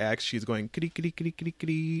horrific acts, she's going kitty kitty kitty kitty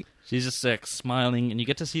kitty. She's just like smiling, and you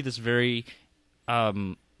get to see this very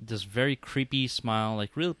creepy smile,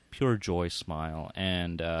 like real pure joy smile,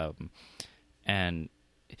 and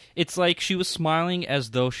it's like she was smiling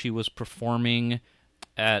as though she was performing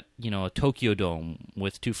at a Tokyo Dome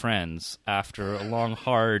with two friends after a long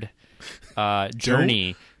hard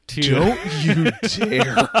journey. Don't you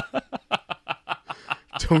dare!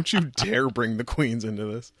 Don't you dare bring the Queens into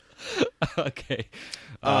this. Okay,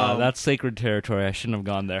 that's sacred territory. I shouldn't have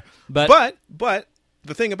gone there. But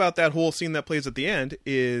the thing about that whole scene that plays at the end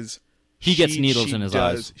is he gets needles in his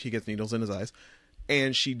eyes. He gets needles in his eyes,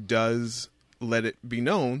 and she does let it be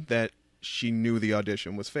known that she knew the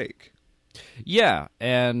audition was fake. Yeah,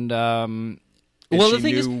 and the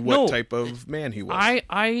thing is, what type of man he was.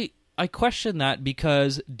 I question that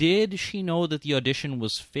because did she know that the audition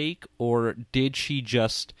was fake, or did she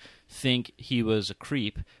just think he was a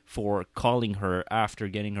creep for calling her after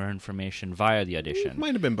getting her information via the audition?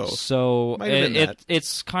 Might have been both. So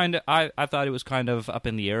it's kind of I thought it was kind of up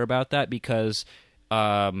in the air about that because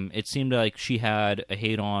it seemed like she had a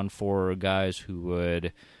hate on for guys who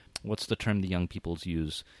would, what's the term the young peoples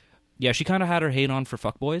use? Yeah, she kind of had her hate on for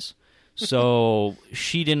fuckboys. So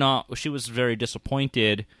she was very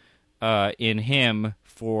disappointed in him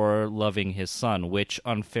for loving his son, which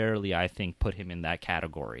unfairly, I think, put him in that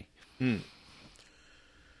category.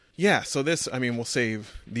 Yeah, so this, we'll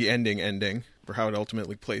save the ending for how it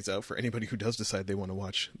ultimately plays out for anybody who does decide they want to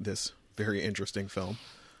watch this very interesting film.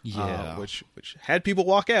 Yeah. Which had people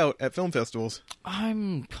walk out at film festivals.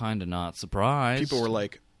 I'm kind of not surprised. People were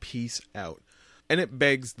like, peace out. And it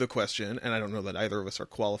begs the question, and I don't know that either of us are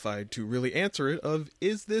qualified to really answer it, of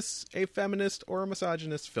is this a feminist or a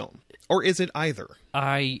misogynist film? Or is it either?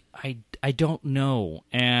 I don't know.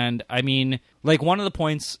 And like one of the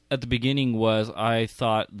points at the beginning was I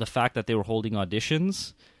thought the fact that they were holding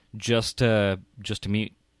auditions just to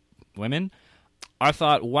meet women, I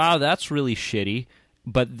thought, wow, that's really shitty.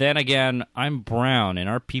 But then again, I'm brown, and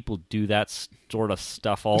our people do that sort of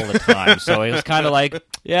stuff all the time. So it was kind of like,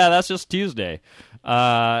 yeah, that's just Tuesday.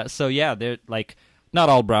 So yeah, they're like, not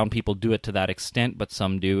all brown people do it to that extent, but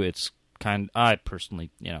some do. It's I personally,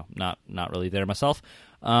 not really there myself.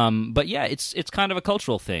 But yeah, it's kind of a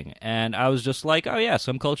cultural thing. And I was just like, oh yeah,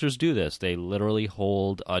 some cultures do this. They literally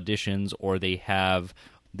hold auditions, or they have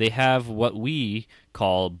what we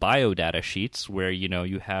call biodata sheets, where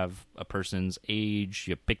you have a person's age,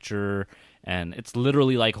 your picture, and it's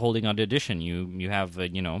literally like holding an audition. You have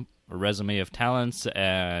a resume of talents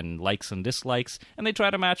and likes and dislikes, and they try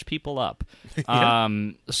to match people up. Yeah.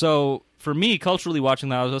 So for me, culturally watching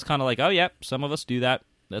that, I was just kind of like, oh yeah, some of us do that.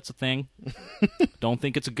 That's a thing. Don't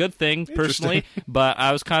think it's a good thing personally, but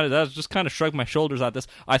I was just kind of shrugged my shoulders at this.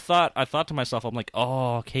 I thought to myself, I'm like,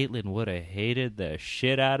 oh, Caitlin would have hated the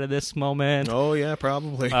shit out of this moment. Oh yeah,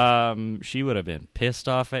 probably. She would have been pissed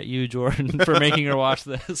off at you, Jordan, for making her watch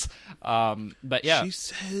this. But yeah, she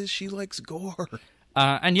says she likes gore.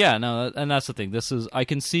 And that's the thing. I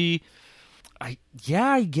can see.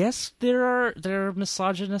 I guess there are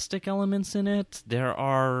misogynistic elements in it. There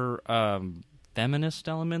are feminist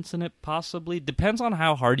elements in it, possibly. Depends on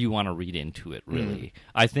how hard you want to read into it, really.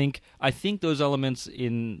 I think those elements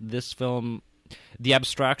in this film, the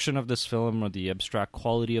abstraction of this film or the abstract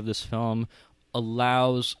quality of this film,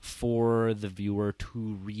 allows for the viewer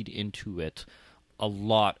to read into it a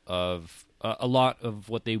lot of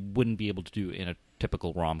what they wouldn't be able to do in a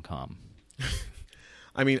typical rom-com.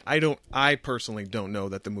 I mean, I personally don't know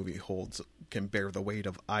that the movie can bear the weight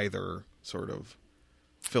of either sort of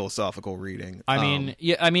philosophical reading.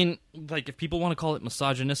 I mean, like, if people want to call it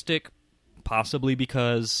misogynistic, possibly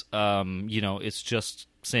because, it's just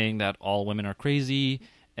saying that all women are crazy.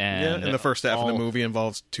 And the first half of the movie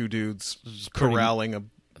involves two dudes corralling a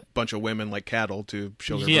bunch of women like cattle to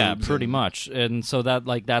show their boobs. Pretty much. And so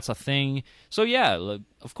that's a thing. So yeah,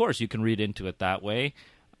 of course you can read into it that way.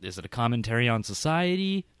 Is it a commentary on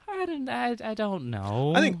society? I don't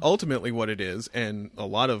know. I think ultimately what it is, and a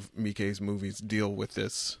lot of Miike's movies deal with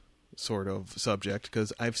this sort of subject,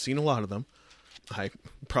 because I've seen a lot of them. I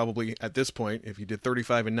probably, at this point, if you did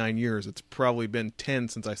 35 in 9 years, it's probably been 10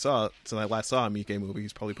 since I last saw a Miike movie.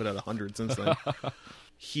 He's probably put out 100 since then.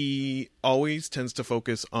 He always tends to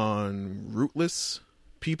focus on rootless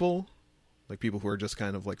people, like people who are just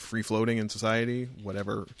kind of like free-floating in society,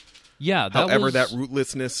 whatever. Yeah, however that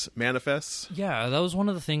rootlessness manifests. Yeah, that was one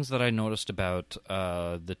of the things that I noticed about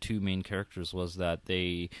the two main characters, was that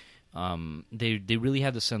they really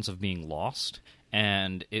had the sense of being lost,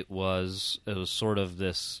 and it was sort of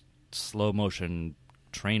this slow motion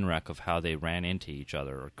train wreck of how they ran into each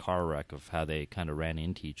other, or car wreck of how they kind of ran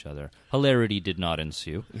into each other. Hilarity did not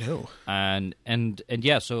ensue. No. And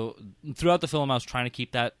yeah, so throughout the film I was trying to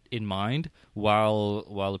keep that in mind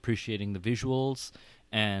while appreciating the visuals.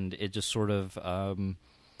 And it just sort of,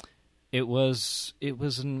 it was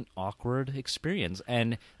an awkward experience,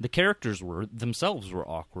 and the characters themselves were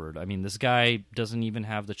awkward. I mean, this guy doesn't even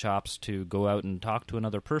have the chops to go out and talk to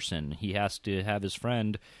another person. He has to have his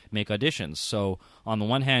friend make auditions. So on the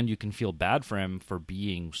one hand, you can feel bad for him for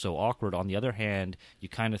being so awkward. On the other hand, you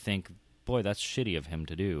kind of think, boy, that's shitty of him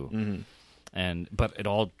to do. Mm-hmm. But it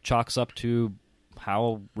all chalks up to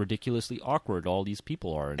how ridiculously awkward all these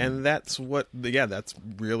people are. And that's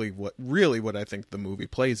really what I think the movie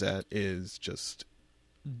plays at, is just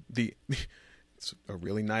it's a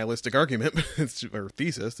really nihilistic argument or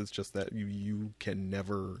thesis. It's just that you can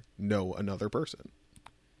never know another person.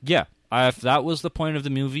 Yeah. If that was the point of the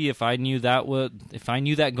movie, if I knew that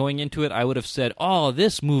going into it, I would have said, "Oh,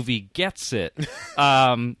 this movie gets it."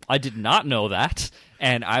 I did not know that,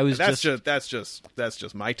 and I was that's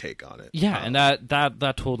just my take on it. Yeah, and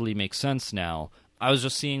that totally makes sense now. I was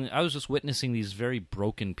just witnessing these very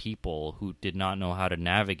broken people who did not know how to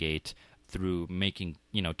navigate through making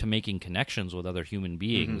connections with other human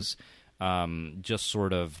beings, just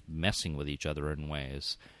sort of messing with each other in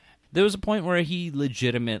ways. There was a point where he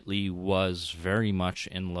legitimately was very much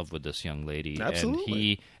in love with this young lady.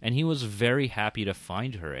 Absolutely. And he was very happy to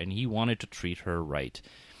find her, and he wanted to treat her right.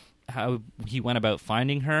 How he went about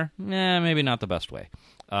finding her, maybe not the best way.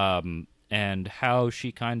 And how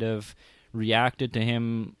she kind of reacted to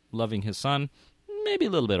him loving his son, maybe a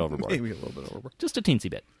little bit overboard. Just a teensy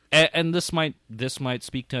bit. And this might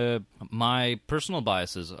speak to my personal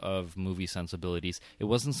biases of movie sensibilities. It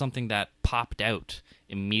wasn't something that popped out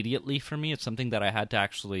immediately for me. It's something that I had to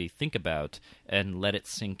actually think about and let it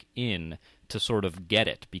sink in to sort of get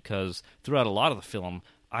it. Because throughout a lot of the film,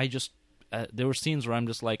 there were scenes where I'm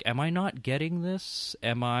just like, am I not getting this?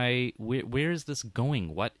 Where is this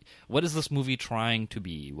going? What is this movie trying to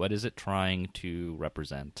be? What is it trying to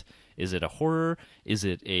represent? Is it a horror? Is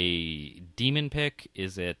it a demon pick?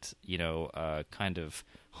 Is it, a kind of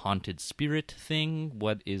haunted spirit thing?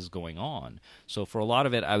 What is going on? So for a lot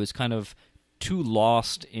of it, I was kind of too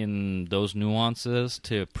lost in those nuances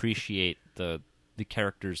to appreciate the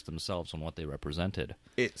characters themselves and what they represented.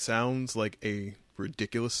 It sounds like a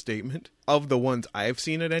ridiculous statement. Of the ones I've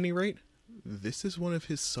seen, at any rate, this is one of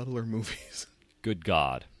his subtler movies. Good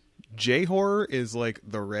God. J-horror is like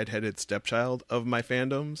the redheaded stepchild of my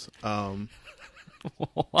fandoms.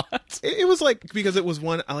 What? It was like, because it was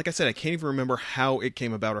one, like I said, I can't even remember how it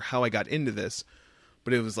came about or how I got into this,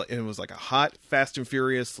 but it was like a hot, Fast and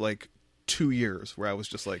Furious, like 2 years where I was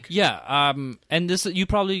just like, Yeah, and this you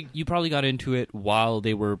probably got into it while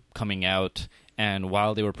they were coming out and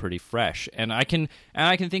while they were pretty fresh. And I can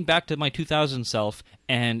think back to my 2000 self,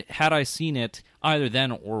 and had I seen it either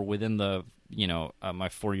then or within the my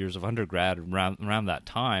 4 years of undergrad around that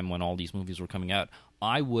time when all these movies were coming out,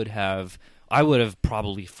 I would have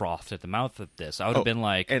probably frothed at the mouth at this. I would have been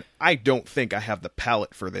like, and I don't think I have the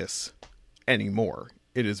palate for this anymore.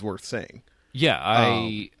 It is worth saying.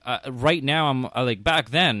 Yeah, right now I'm like back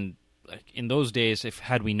then, in those days,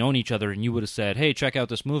 had we known each other and you would have said, "Hey, check out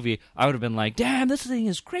this movie," I would have been like, "Damn, this thing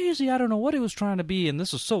is crazy. I don't know what it was trying to be, and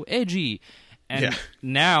this is so edgy." And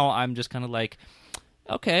now I'm just kind of like,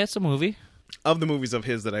 "Okay, it's a movie." Of the movies of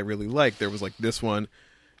his that I really liked, there was like this one,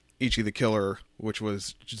 Ichi the Killer, which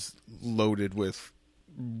was just loaded with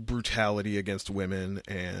brutality against women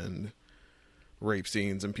and rape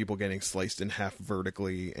scenes and people getting sliced in half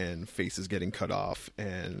vertically and faces getting cut off.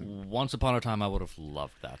 And Once Upon a Time, I would have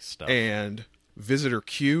loved that stuff. And Visitor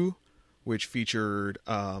Q, which featured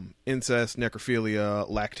incest, necrophilia,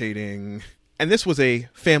 lactating, and this was a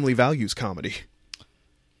family values comedy.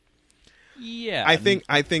 Yeah, I think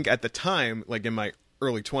at the time, like in my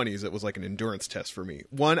early 20s, it was like an endurance test for me.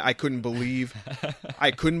 One, I couldn't believe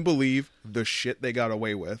the shit they got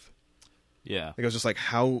away with. Yeah. Like, I was just like,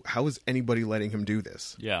 how is anybody letting him do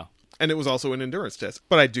this? Yeah. And it was also an endurance test.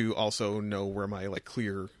 But I do also know where my like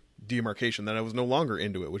clear demarcation that I was no longer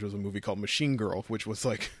into it, which was a movie called Machine Girl, which was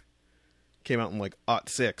like came out in like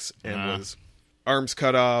 '06 and was arms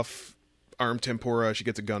cut off, arm tempura, she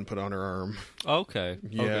gets a gun put on her arm. Okay.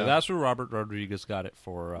 Yeah. Okay. That's where Robert Rodriguez got it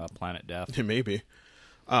for Planet Death. Maybe.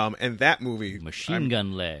 And that movie, Machine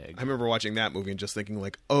Gun Leg. I remember watching that movie and just thinking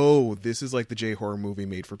like, oh, this is like the J-horror movie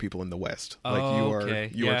made for people in the West.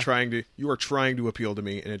 Like you are trying to appeal to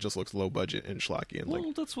me, and it just looks low budget and schlocky and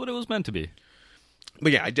Well, that's what it was meant to be.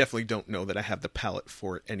 But yeah, I definitely don't know that I have the palate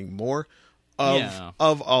for it anymore. Of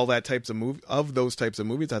all that types of those types of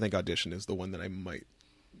movies, I think Audition is the one that I might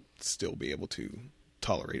still be able to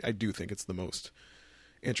tolerate. I do think it's the most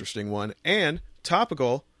interesting one. And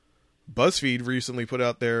topical, BuzzFeed recently put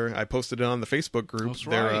out I posted it on the Facebook group.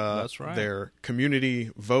 That's right. Their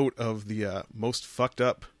community vote of the most fucked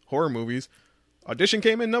up horror movies. Audition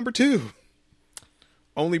came in number 2.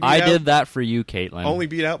 Did that for you, Caitlin. Only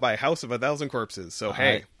beat out by House of a Thousand Corpses. So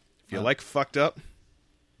hey, if you like fucked up,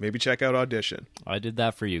 maybe check out Audition. I did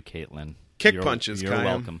that for you, Caitlin. Kick punches, You're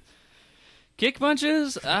welcome. Kick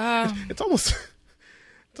punches? It's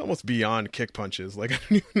almost beyond kick punches. Like, I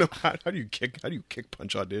don't even know how do you kick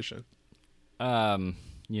punch Audition?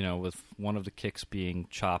 With one of the kicks being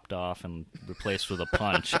chopped off and replaced with a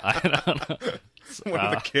punch. I don't know. One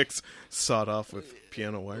of the kicks sawed off with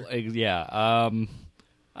piano wire. Yeah.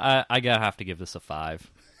 I gotta have to give this a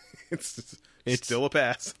 5. It's still a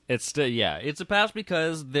pass. It's still it's a pass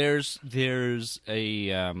because there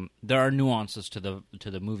are nuances to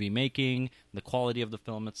the movie making, the quality of the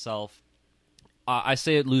film itself. I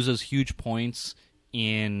say it loses huge points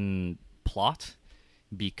in plot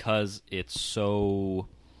because it's so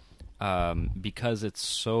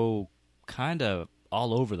kind of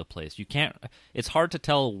all over the place. It's hard to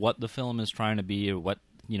tell what the film is trying to be or what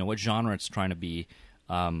genre it's trying to be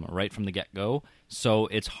right from the get-go. So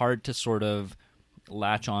it's hard to sort of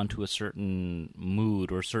latch on to a certain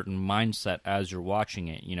mood or a certain mindset as you're watching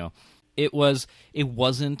it. It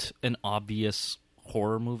wasn't an obvious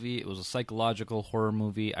horror movie. It was a psychological horror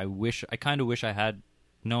movie. I kind of wish I had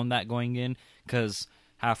known that going in, because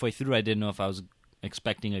halfway through I didn't know if I was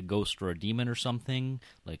expecting a ghost or a demon or something,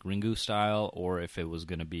 like Ringu style, or if it was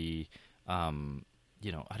going to be, I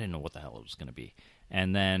didn't know what the hell it was going to be.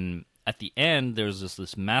 And then at the end, there's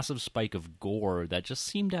this massive spike of gore that just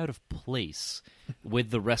seemed out of place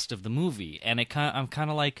with the rest of the movie. And I'm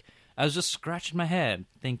kind of like, I was just scratching my head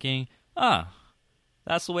thinking,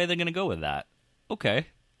 that's the way they're going to go with that. Okay.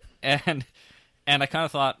 And I kind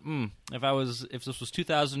of thought, if this was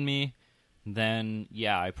 2000 me, then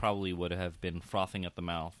yeah, I probably would have been frothing at the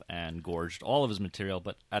mouth and gorged all of his material.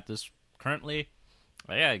 But at this currently,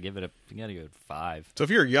 I gotta give it a 5. So if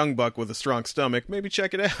you're a young buck with a strong stomach, maybe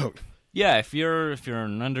check it out. Yeah, if you're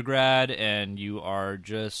an undergrad and you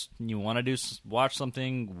want to watch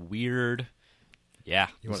something weird,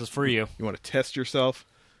 this is for you. You want to test yourself?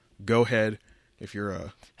 Go ahead. If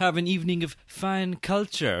you're have an evening of fine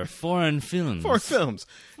culture, foreign films,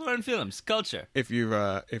 culture. If you're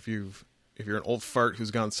an old fart who's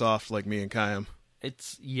gone soft like me and Kayam,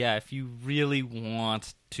 if you really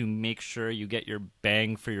want to make sure you get your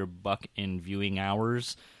bang for your buck in viewing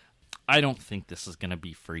hours, I don't think this is going to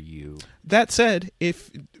be for you. That said,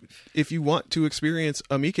 if you want to experience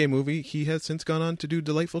a Miike movie, he has since gone on to do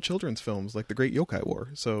delightful children's films like The Great Yokai War.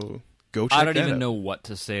 So go check that out. I don't even know what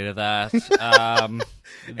to say to that. And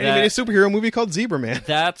he made a superhero movie called Zebra Man.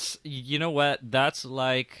 That's, you know what? That's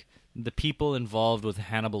like the people involved with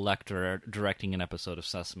Hannibal Lecter directing an episode of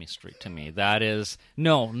Sesame Street to me. That is,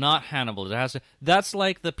 no, not Hannibal. That's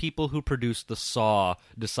like the people who produced The Saw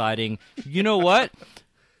deciding, you know what?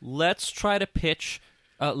 Let's try to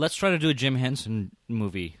do a Jim Henson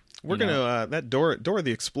movie. We're gonna that Dora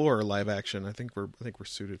the Explorer live action. I think we're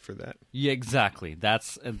suited for that. Yeah, exactly.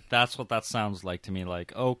 That's what that sounds like to me.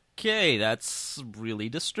 Like, okay, that's really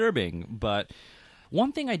disturbing. But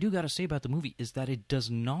one thing I do got to say about the movie is that it does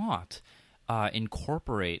not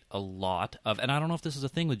incorporate a lot of, and I don't know if this is a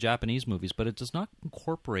thing with Japanese movies, but it does not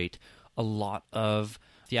incorporate a lot of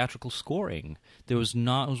theatrical scoring. It was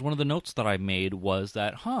one of the notes that I made was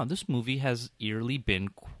that, this movie has eerily been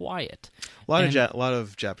quiet. A lot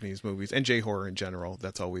of Japanese movies and J-horror in general.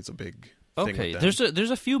 That's always a big thing. Okay, with them.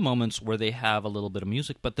 there's a few moments where they have a little bit of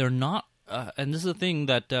music, but they're not. And this is the thing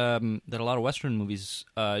that a lot of Western movies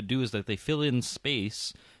do is that they fill in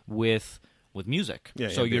space with music. Yeah,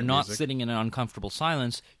 so you're not music. sitting in an uncomfortable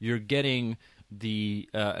silence. You're getting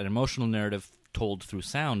an emotional narrative told through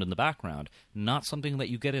sound in the background, not something that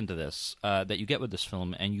you get into this that you get with this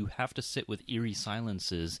film, and you have to sit with eerie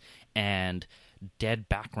silences and dead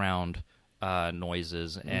background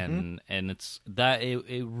noises, and it's that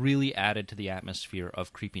it really added to the atmosphere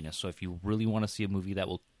of creepiness. So if you really want to see a movie that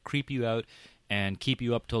will creep you out and keep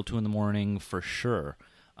you up till 2 a.m, for sure.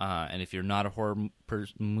 And if you're not a horror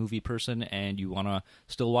movie person and you want to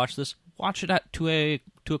still watch this, watch it at 2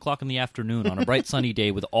 o'clock in the afternoon on a bright sunny day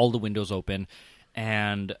with all the windows open,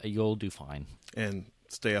 and you'll do fine. And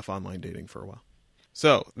stay off online dating for a while.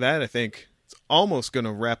 So that, I think, is almost going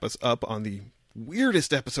to wrap us up on the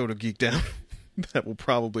weirdest episode of Geek Down that will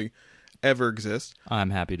probably ever exist. I'm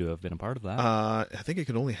happy to have been a part of that. I think it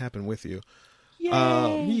could only happen with you.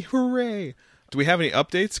 Yay! Hooray! Do we have any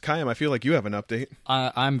updates? Kayam, I feel like you have an update.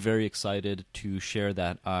 I'm very excited to share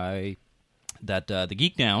that the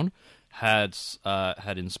Geek Down had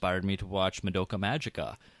inspired me to watch Madoka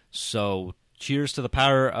Magica. So cheers to the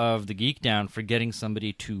power of the Geek Down for getting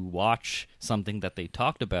somebody to watch something that they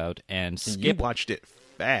talked about and skip. You watched it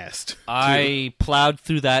fast. I plowed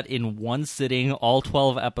through that in one sitting, all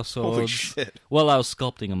 12 episodes. Holy shit. Well, I was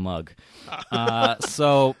sculpting a mug.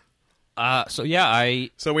 So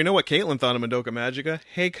we know what Caitlin thought of Madoka Magica.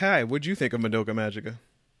 Hey, Kai, what'd you think of Madoka Magica?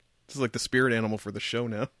 This is like the spirit animal for the show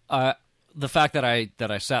now. The fact that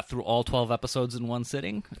I sat through all 12 episodes in one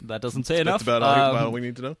sitting, that doesn't say enough. That's about all we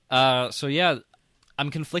need to know.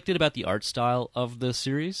 I'm conflicted about the art style of the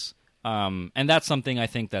series. And that's something I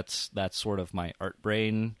think that's sort of my art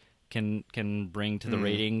brain can bring to the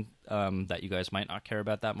rating that you guys might not care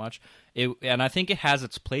about that much. And I think it has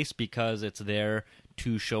its place because it's there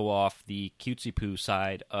to show off the cutesy poo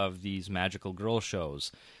side of these magical girl shows.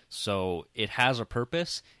 So it has a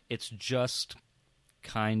purpose. It's just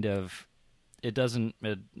kind of it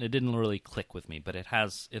didn't really click with me, but it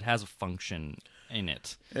has a function in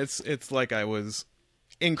it. It's like I was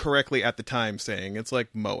incorrectly at the time saying it's like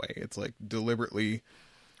moe. It's like deliberately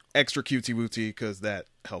extra cutesy wootsy because that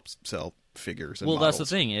helps sell figures and models. That's the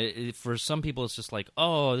thing. For some people, it's just like,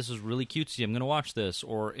 oh, this is really cutesy, I'm going to watch this.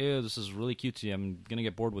 Or, ew, this is really cutesy, I'm going to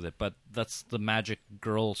get bored with it. But that's the magic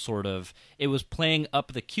girl sort of... It was playing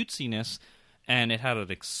up the cutesiness, and it had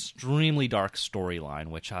an extremely dark storyline,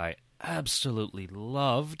 which I absolutely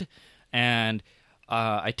loved. And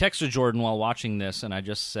I texted Jordan while watching this, and I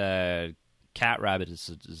just said, Cat Rabbit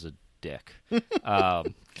is a dick.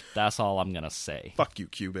 That's all I'm gonna say. Fuck you,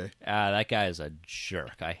 Cube. That guy is a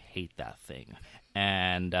jerk. I hate that thing.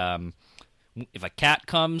 And if a cat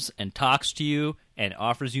comes and talks to you and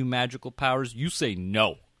offers you magical powers, you say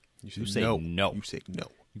no. You say no. You say no.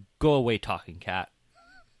 Go away, talking cat.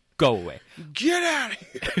 Go away. Get out of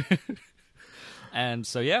here. And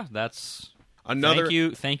so yeah, that's another.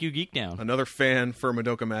 Thank you, Geek Down. Another fan for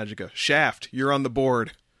Madoka Magica. Shaft, you're on the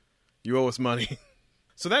board. You owe us money.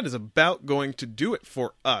 So that is about going to do it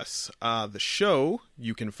for us. The show,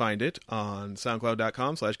 you can find it on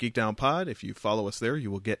soundcloud.com/geekdownpod. If you follow us there,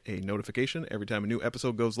 you will get a notification every time a new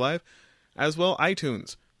episode goes live. As well,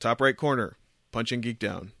 iTunes, top right corner, punch in Geek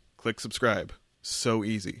Down. Click subscribe. So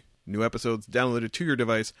easy. New episodes downloaded to your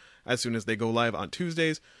device as soon as they go live on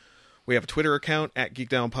Tuesdays. We have a Twitter account at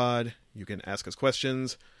geekdownpod. You can ask us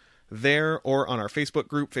questions there or on our Facebook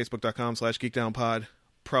group, facebook.com/geekdownpod.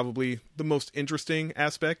 Probably the most interesting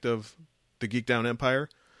aspect of the Geek Down Empire.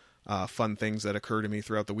 Fun things that occur to me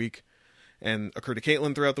throughout the week. and occur to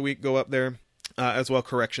Caitlin throughout the week go up there. As well,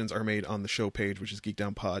 corrections are made on the show page, which is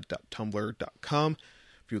geekdownpod.tumblr.com.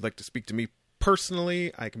 If you would like to speak to me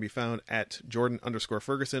personally, I can be found at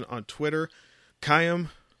Jordan_Ferguson on Twitter. Kayam,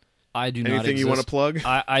 I do not anything exist. you want to plug?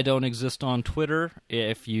 I don't exist on Twitter.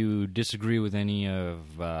 If you disagree with any of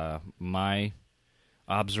my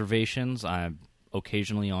observations, I'm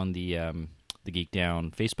occasionally on the Geek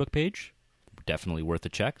Down Facebook page. Definitely worth a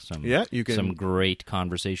check. Some great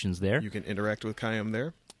conversations there. You can interact with Kayam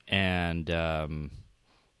there. And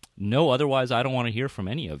no, otherwise I don't want to hear from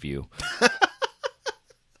any of you.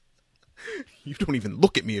 You don't even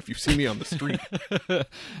look at me if you see me on the street.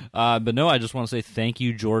 But no, I just want to say thank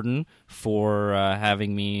you, Jordan, for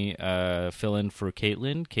having me fill in for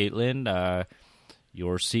Caitlin. Caitlin,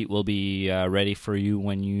 your seat will be ready for you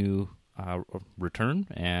when you return,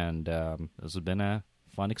 and this has been a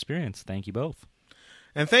fun experience. Thank you both.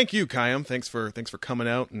 And thank you, Kayam. Thanks for coming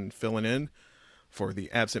out and filling in for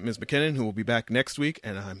the absent Ms. McKinnon, who will be back next week,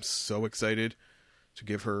 and I'm so excited to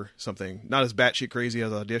give her something not as batshit crazy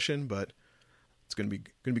as Audition, but it's going to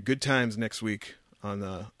be good times next week on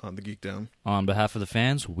the Geek Down. On behalf of the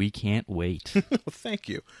fans, we can't wait. Well, thank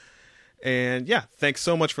you. And yeah, thanks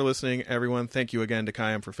so much for listening, everyone. Thank you again to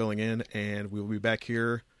Kayam for filling in, and we will be back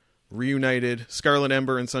here reunited. Scarlet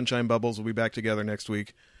Ember and Sunshine Bubbles will be back together next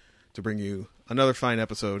week to bring you another fine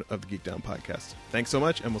episode of the Geek Down podcast. Thanks so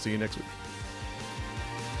much, and we'll see you next week.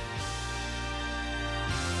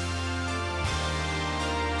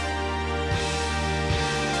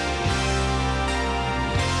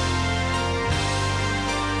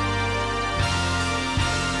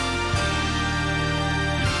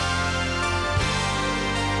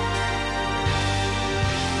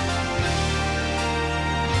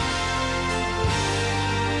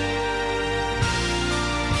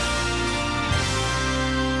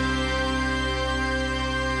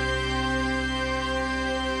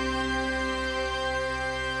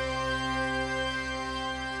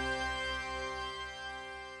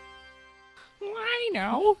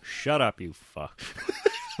 No. Shut up, you fuck.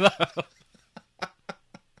 There's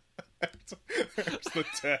the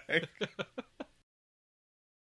tag.